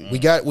got to. We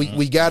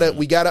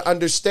got to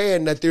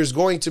understand that there's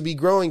going to be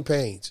growing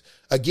pains.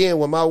 Again,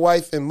 when my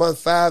wife in month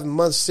 5 and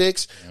month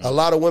 6, a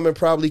lot of women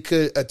probably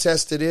could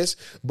attest to this,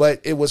 but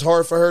it was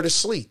hard for her to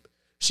sleep.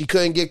 She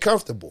couldn't get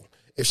comfortable.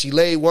 If she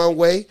laid one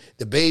way,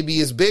 the baby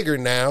is bigger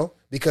now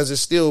because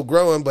it's still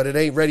growing, but it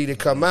ain't ready to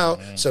come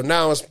out. So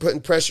now it's putting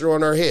pressure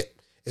on her hip.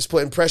 It's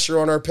putting pressure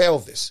on her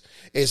pelvis.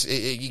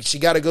 She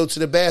got to go to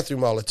the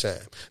bathroom all the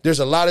time. There's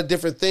a lot of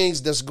different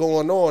things that's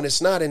going on.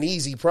 It's not an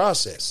easy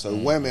process. So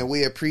women,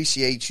 we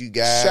appreciate you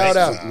guys. Shout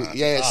out.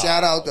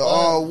 Shout out to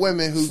all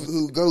women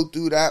who go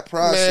through that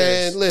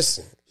process. Man,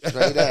 listen.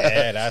 Straight up.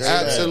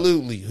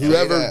 Absolutely.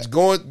 Whoever's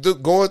going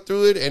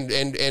through it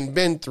and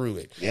been through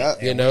it. Yeah.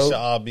 We should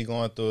all be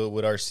going through it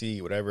with our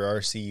seed, whatever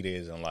our seed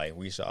is in life.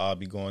 We should all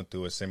be going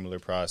through a similar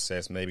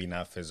process, maybe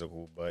not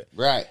physical, but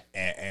right.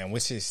 And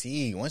what's your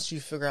seed? Once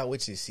you figure out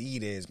what your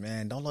seed is,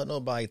 man, don't let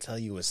nobody tell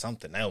you it's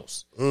something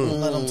else.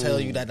 Don't let them tell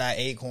you that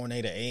acorn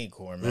ain't an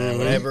acorn, man.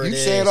 Whatever it is.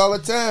 You say it all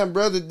the time,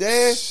 brother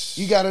Dad.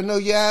 You got to know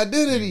your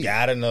identity. You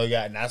got to know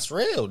and that's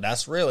real.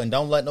 That's real. And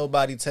don't let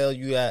nobody tell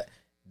you that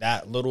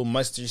little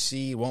mustard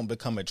seed won't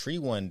become a tree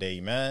one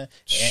day, man.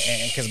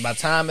 And because by the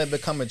time it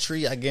become a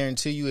tree, I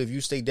guarantee you, if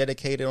you stay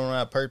dedicated on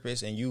that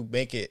purpose and you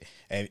make it,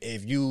 and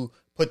if you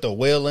put the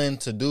will in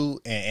to do,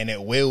 and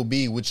it will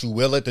be what you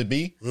will it to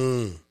be,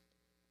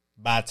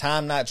 by the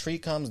time that tree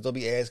comes, they'll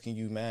be asking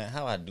you, man,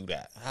 how I do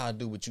that? How I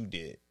do what you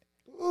did?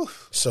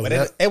 So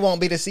but it won't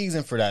be the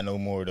season for that no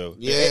more, though.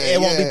 Yeah, it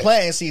won't be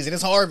planting season.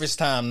 It's harvest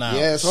time now.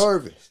 Yeah, it's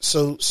harvest.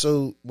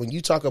 So when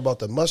you talk about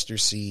the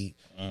mustard seed,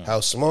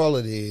 how small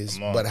it is,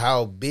 but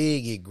how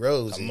big it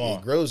grows.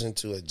 It grows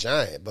into a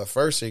giant. But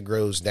first it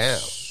grows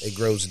down. It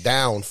grows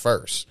down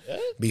first. Yeah.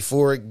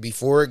 Before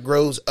it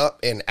grows up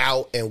and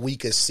out and we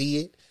could see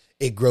it,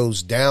 it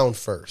grows down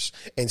first.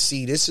 And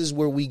see, this is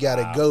where we got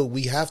to go.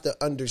 We have to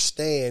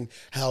understand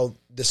how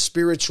the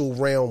spiritual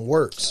realm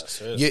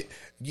works.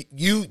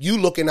 You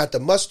looking at the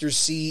mustard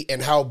seed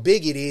and how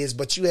big it is,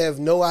 but you have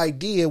no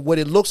idea what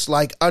it looks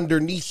like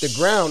underneath the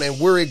ground and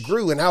where it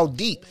grew and how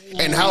deep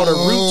and how the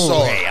roots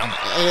are.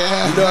 You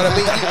know what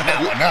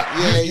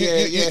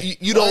I mean?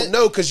 You don't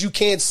know because you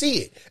can't see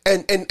it,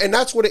 and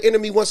that's where the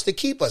enemy wants to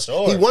keep us.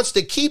 Sure. He wants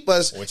to keep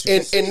us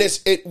in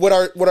this what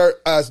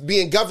are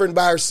being governed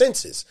by our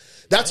senses.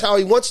 That's how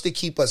he wants to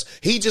keep us.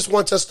 He just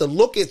wants us to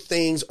look at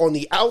things on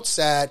the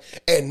outside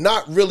and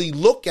not really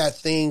look at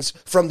things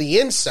from the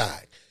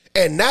inside.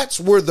 And that's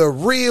where the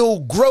real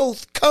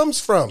growth comes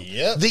from.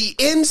 Yep. The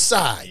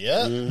inside.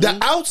 Yep. The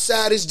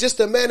outside is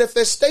just a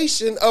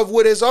manifestation of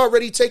what has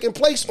already taken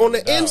place on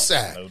the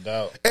inside. No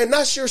doubt. And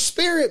that's your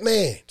spirit,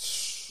 man.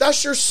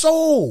 That's your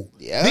soul.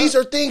 Yep. These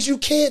are things you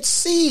can't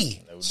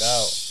see. No doubt.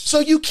 So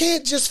you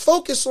can't just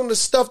focus on the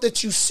stuff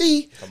that you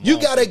see. You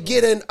got to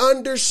get an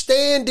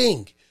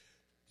understanding.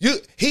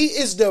 He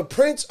is the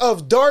prince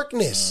of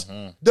darkness,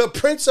 the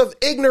prince of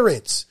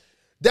ignorance.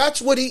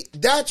 That's what he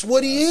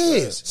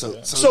is.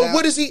 So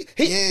what is he?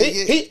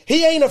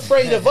 He ain't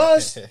afraid of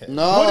us.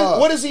 No.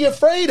 What is he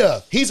afraid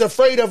of? He's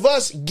afraid of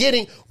us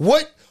getting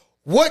what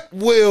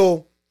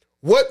will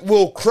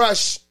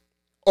crush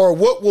or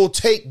what will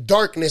take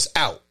darkness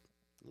out?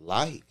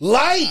 Light.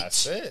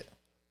 That's it.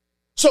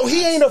 So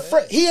he ain't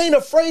afraid. He ain't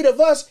afraid of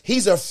us.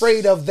 He's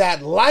afraid of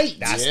that light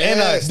that's in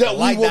us. That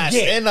we will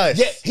get. In us.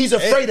 Yeah, he's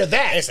afraid of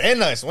that. It's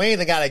in us. We ain't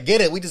even gotta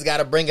get it. We just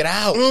gotta bring it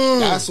out.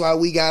 That's why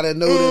we gotta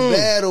know the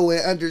battle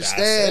and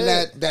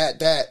understand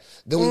that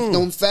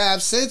them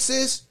 5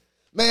 senses.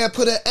 Man,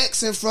 put an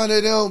X in front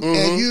of them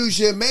and use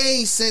your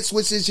main sense,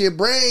 which is your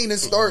brain, and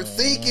start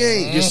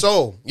thinking. Your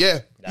soul. Yeah.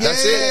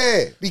 That's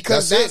it.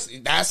 Because that's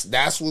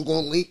what's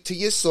gonna link to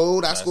your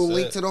soul. That's gonna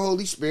link to the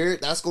Holy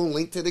Spirit. That's gonna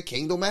link to the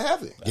kingdom of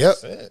heaven. Yep.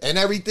 And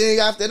everything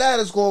after that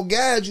is gonna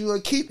guide you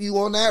and keep you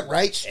on that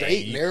right,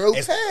 straight, narrow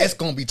path. It's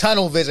gonna be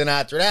tunnel vision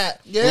after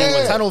that. Yeah.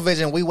 With tunnel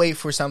vision, we wait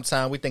for some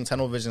time. We think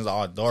tunnel visions are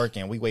all dark,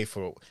 and we wait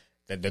for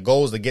the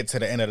goal is to get to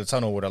the end of the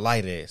tunnel where the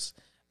light is.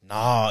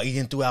 Nah,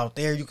 even throughout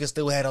there, you can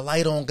still have the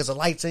light on because the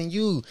light's in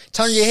you.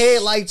 Turn your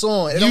headlights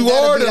on. You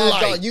are the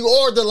light. Dark. You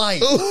are the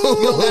light. You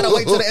don't gotta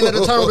wait till the end of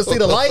the tunnel to see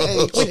the light.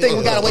 We think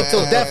we gotta wait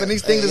till death and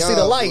these things to see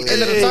the light.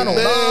 End of the tunnel.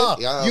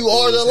 Nah, you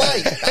are the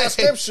light. That's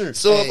scripture.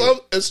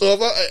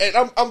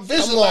 If I'm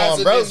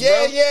visualizing bro. this,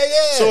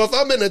 Yeah. So if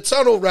I'm in a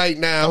tunnel right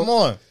now, Come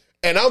on.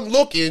 and I'm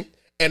looking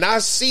and I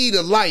see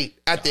the light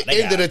at the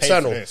end of the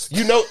tunnel,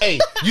 you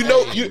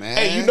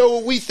know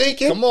what we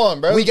thinking? Come on,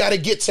 bro. We got to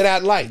get to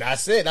that light.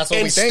 That's it. That's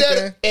what we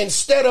thinking.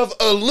 Instead of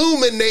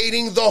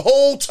illuminating the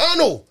whole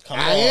tunnel,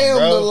 I am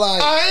the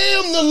light. I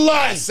am the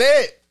light. That's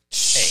it.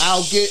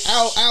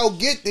 I'll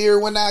get there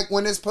when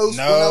it's posted.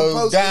 No when I'm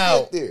supposed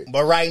doubt. to get there.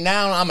 But right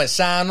now, I'm going to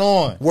shine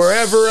on.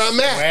 Wherever I'm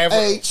at.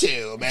 Hey,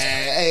 chill, man.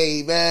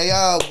 Hey, man,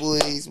 y'all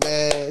boys,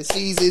 man.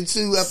 Season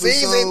 2,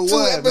 episode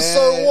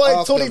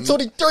 1,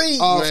 2023.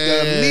 Off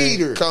the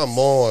meter. Come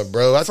on,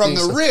 bro. From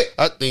the rip.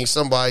 I think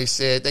somebody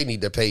said they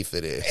need to pay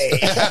for this. Hey,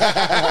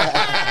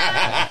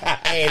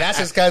 that's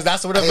just because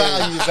that's where the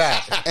value's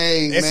at.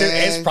 Hey, man.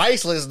 It's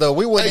priceless, though.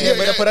 We wouldn't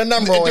even put a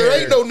number on it.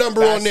 There ain't no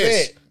number on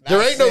this. There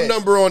ain't no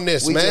number on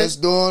this, we man.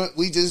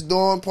 We just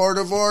doing part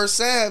of our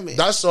assignment.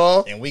 That's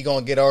all. And we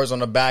gonna get ours on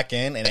the back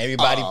end, and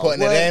everybody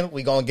putting it in,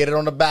 we gonna get it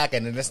on the back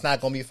end, and it's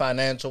not gonna be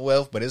financial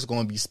wealth, but it's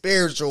gonna be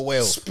spiritual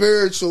wealth.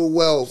 Spiritual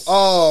wealth.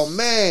 Oh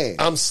man,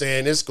 I'm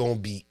saying it's gonna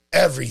be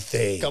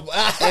everything.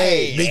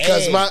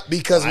 Because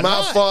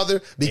my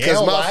father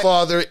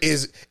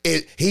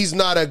he's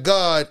not a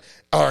God.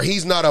 Or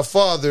he's not a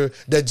father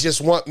that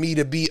just want me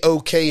to be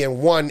okay in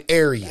one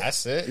area.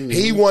 That's it. Mm-hmm.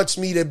 He wants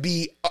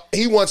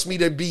me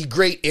to be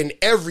great in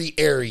every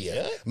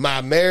area. Yeah.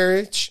 My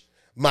marriage,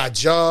 my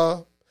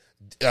job,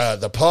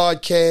 the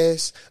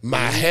podcast,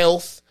 my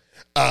health,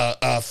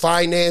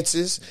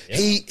 finances. Yeah.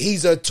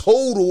 He's a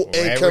total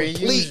and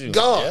complete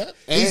God.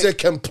 Yeah. He's a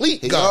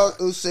complete God.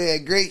 He also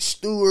said, "Great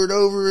steward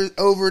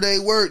over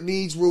their work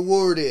needs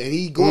rewarded, and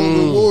he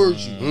gonna reward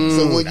you."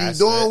 So when you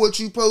doing what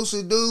you supposed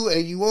to do,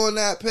 and you on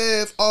that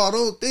path,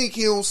 don't think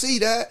he don't see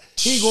that.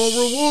 He gonna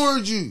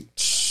reward you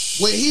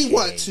when he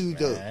want to,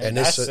 though. And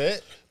that's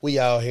it. We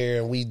out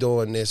here and we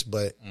doing this,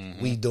 but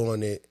we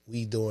doing it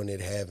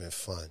having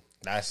fun.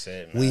 That's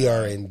it, man. We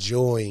are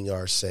enjoying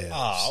ourselves.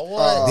 Oh,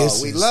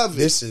 what? We love it.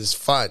 This is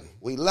fun.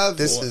 We love it.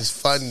 This is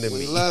fun to me.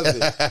 We love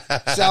it.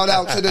 Shout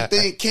out to the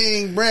Think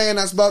King brand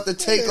that's about to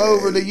take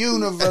over the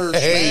universe.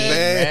 Hey,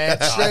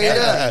 man. Straight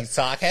up.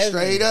 Talk heavy.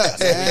 Straight up.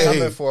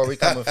 That's what we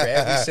coming for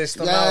every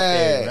system out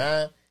there,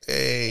 man.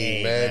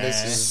 Hey, man,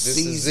 this is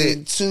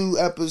Season 2,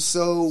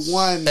 episode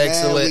 1,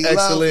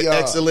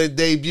 excellent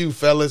debut,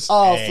 fellas.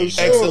 Oh, for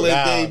sure.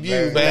 Excellent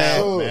debut,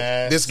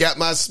 man. This got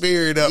my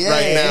spirit up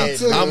right now.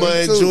 I'm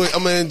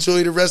gonna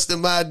enjoy the rest of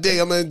my day.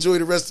 I'm gonna enjoy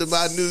the rest of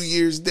my New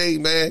Year's Day,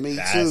 man. Me too.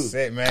 That's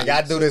it, man.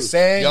 Y'all do the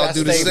same. Y'all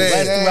do the same.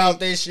 Blessed throughout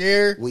this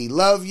year. We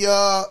love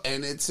y'all,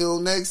 and until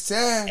next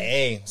time.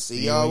 Hey,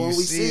 see y'all when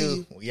we see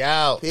you. We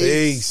out.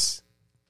 Peace.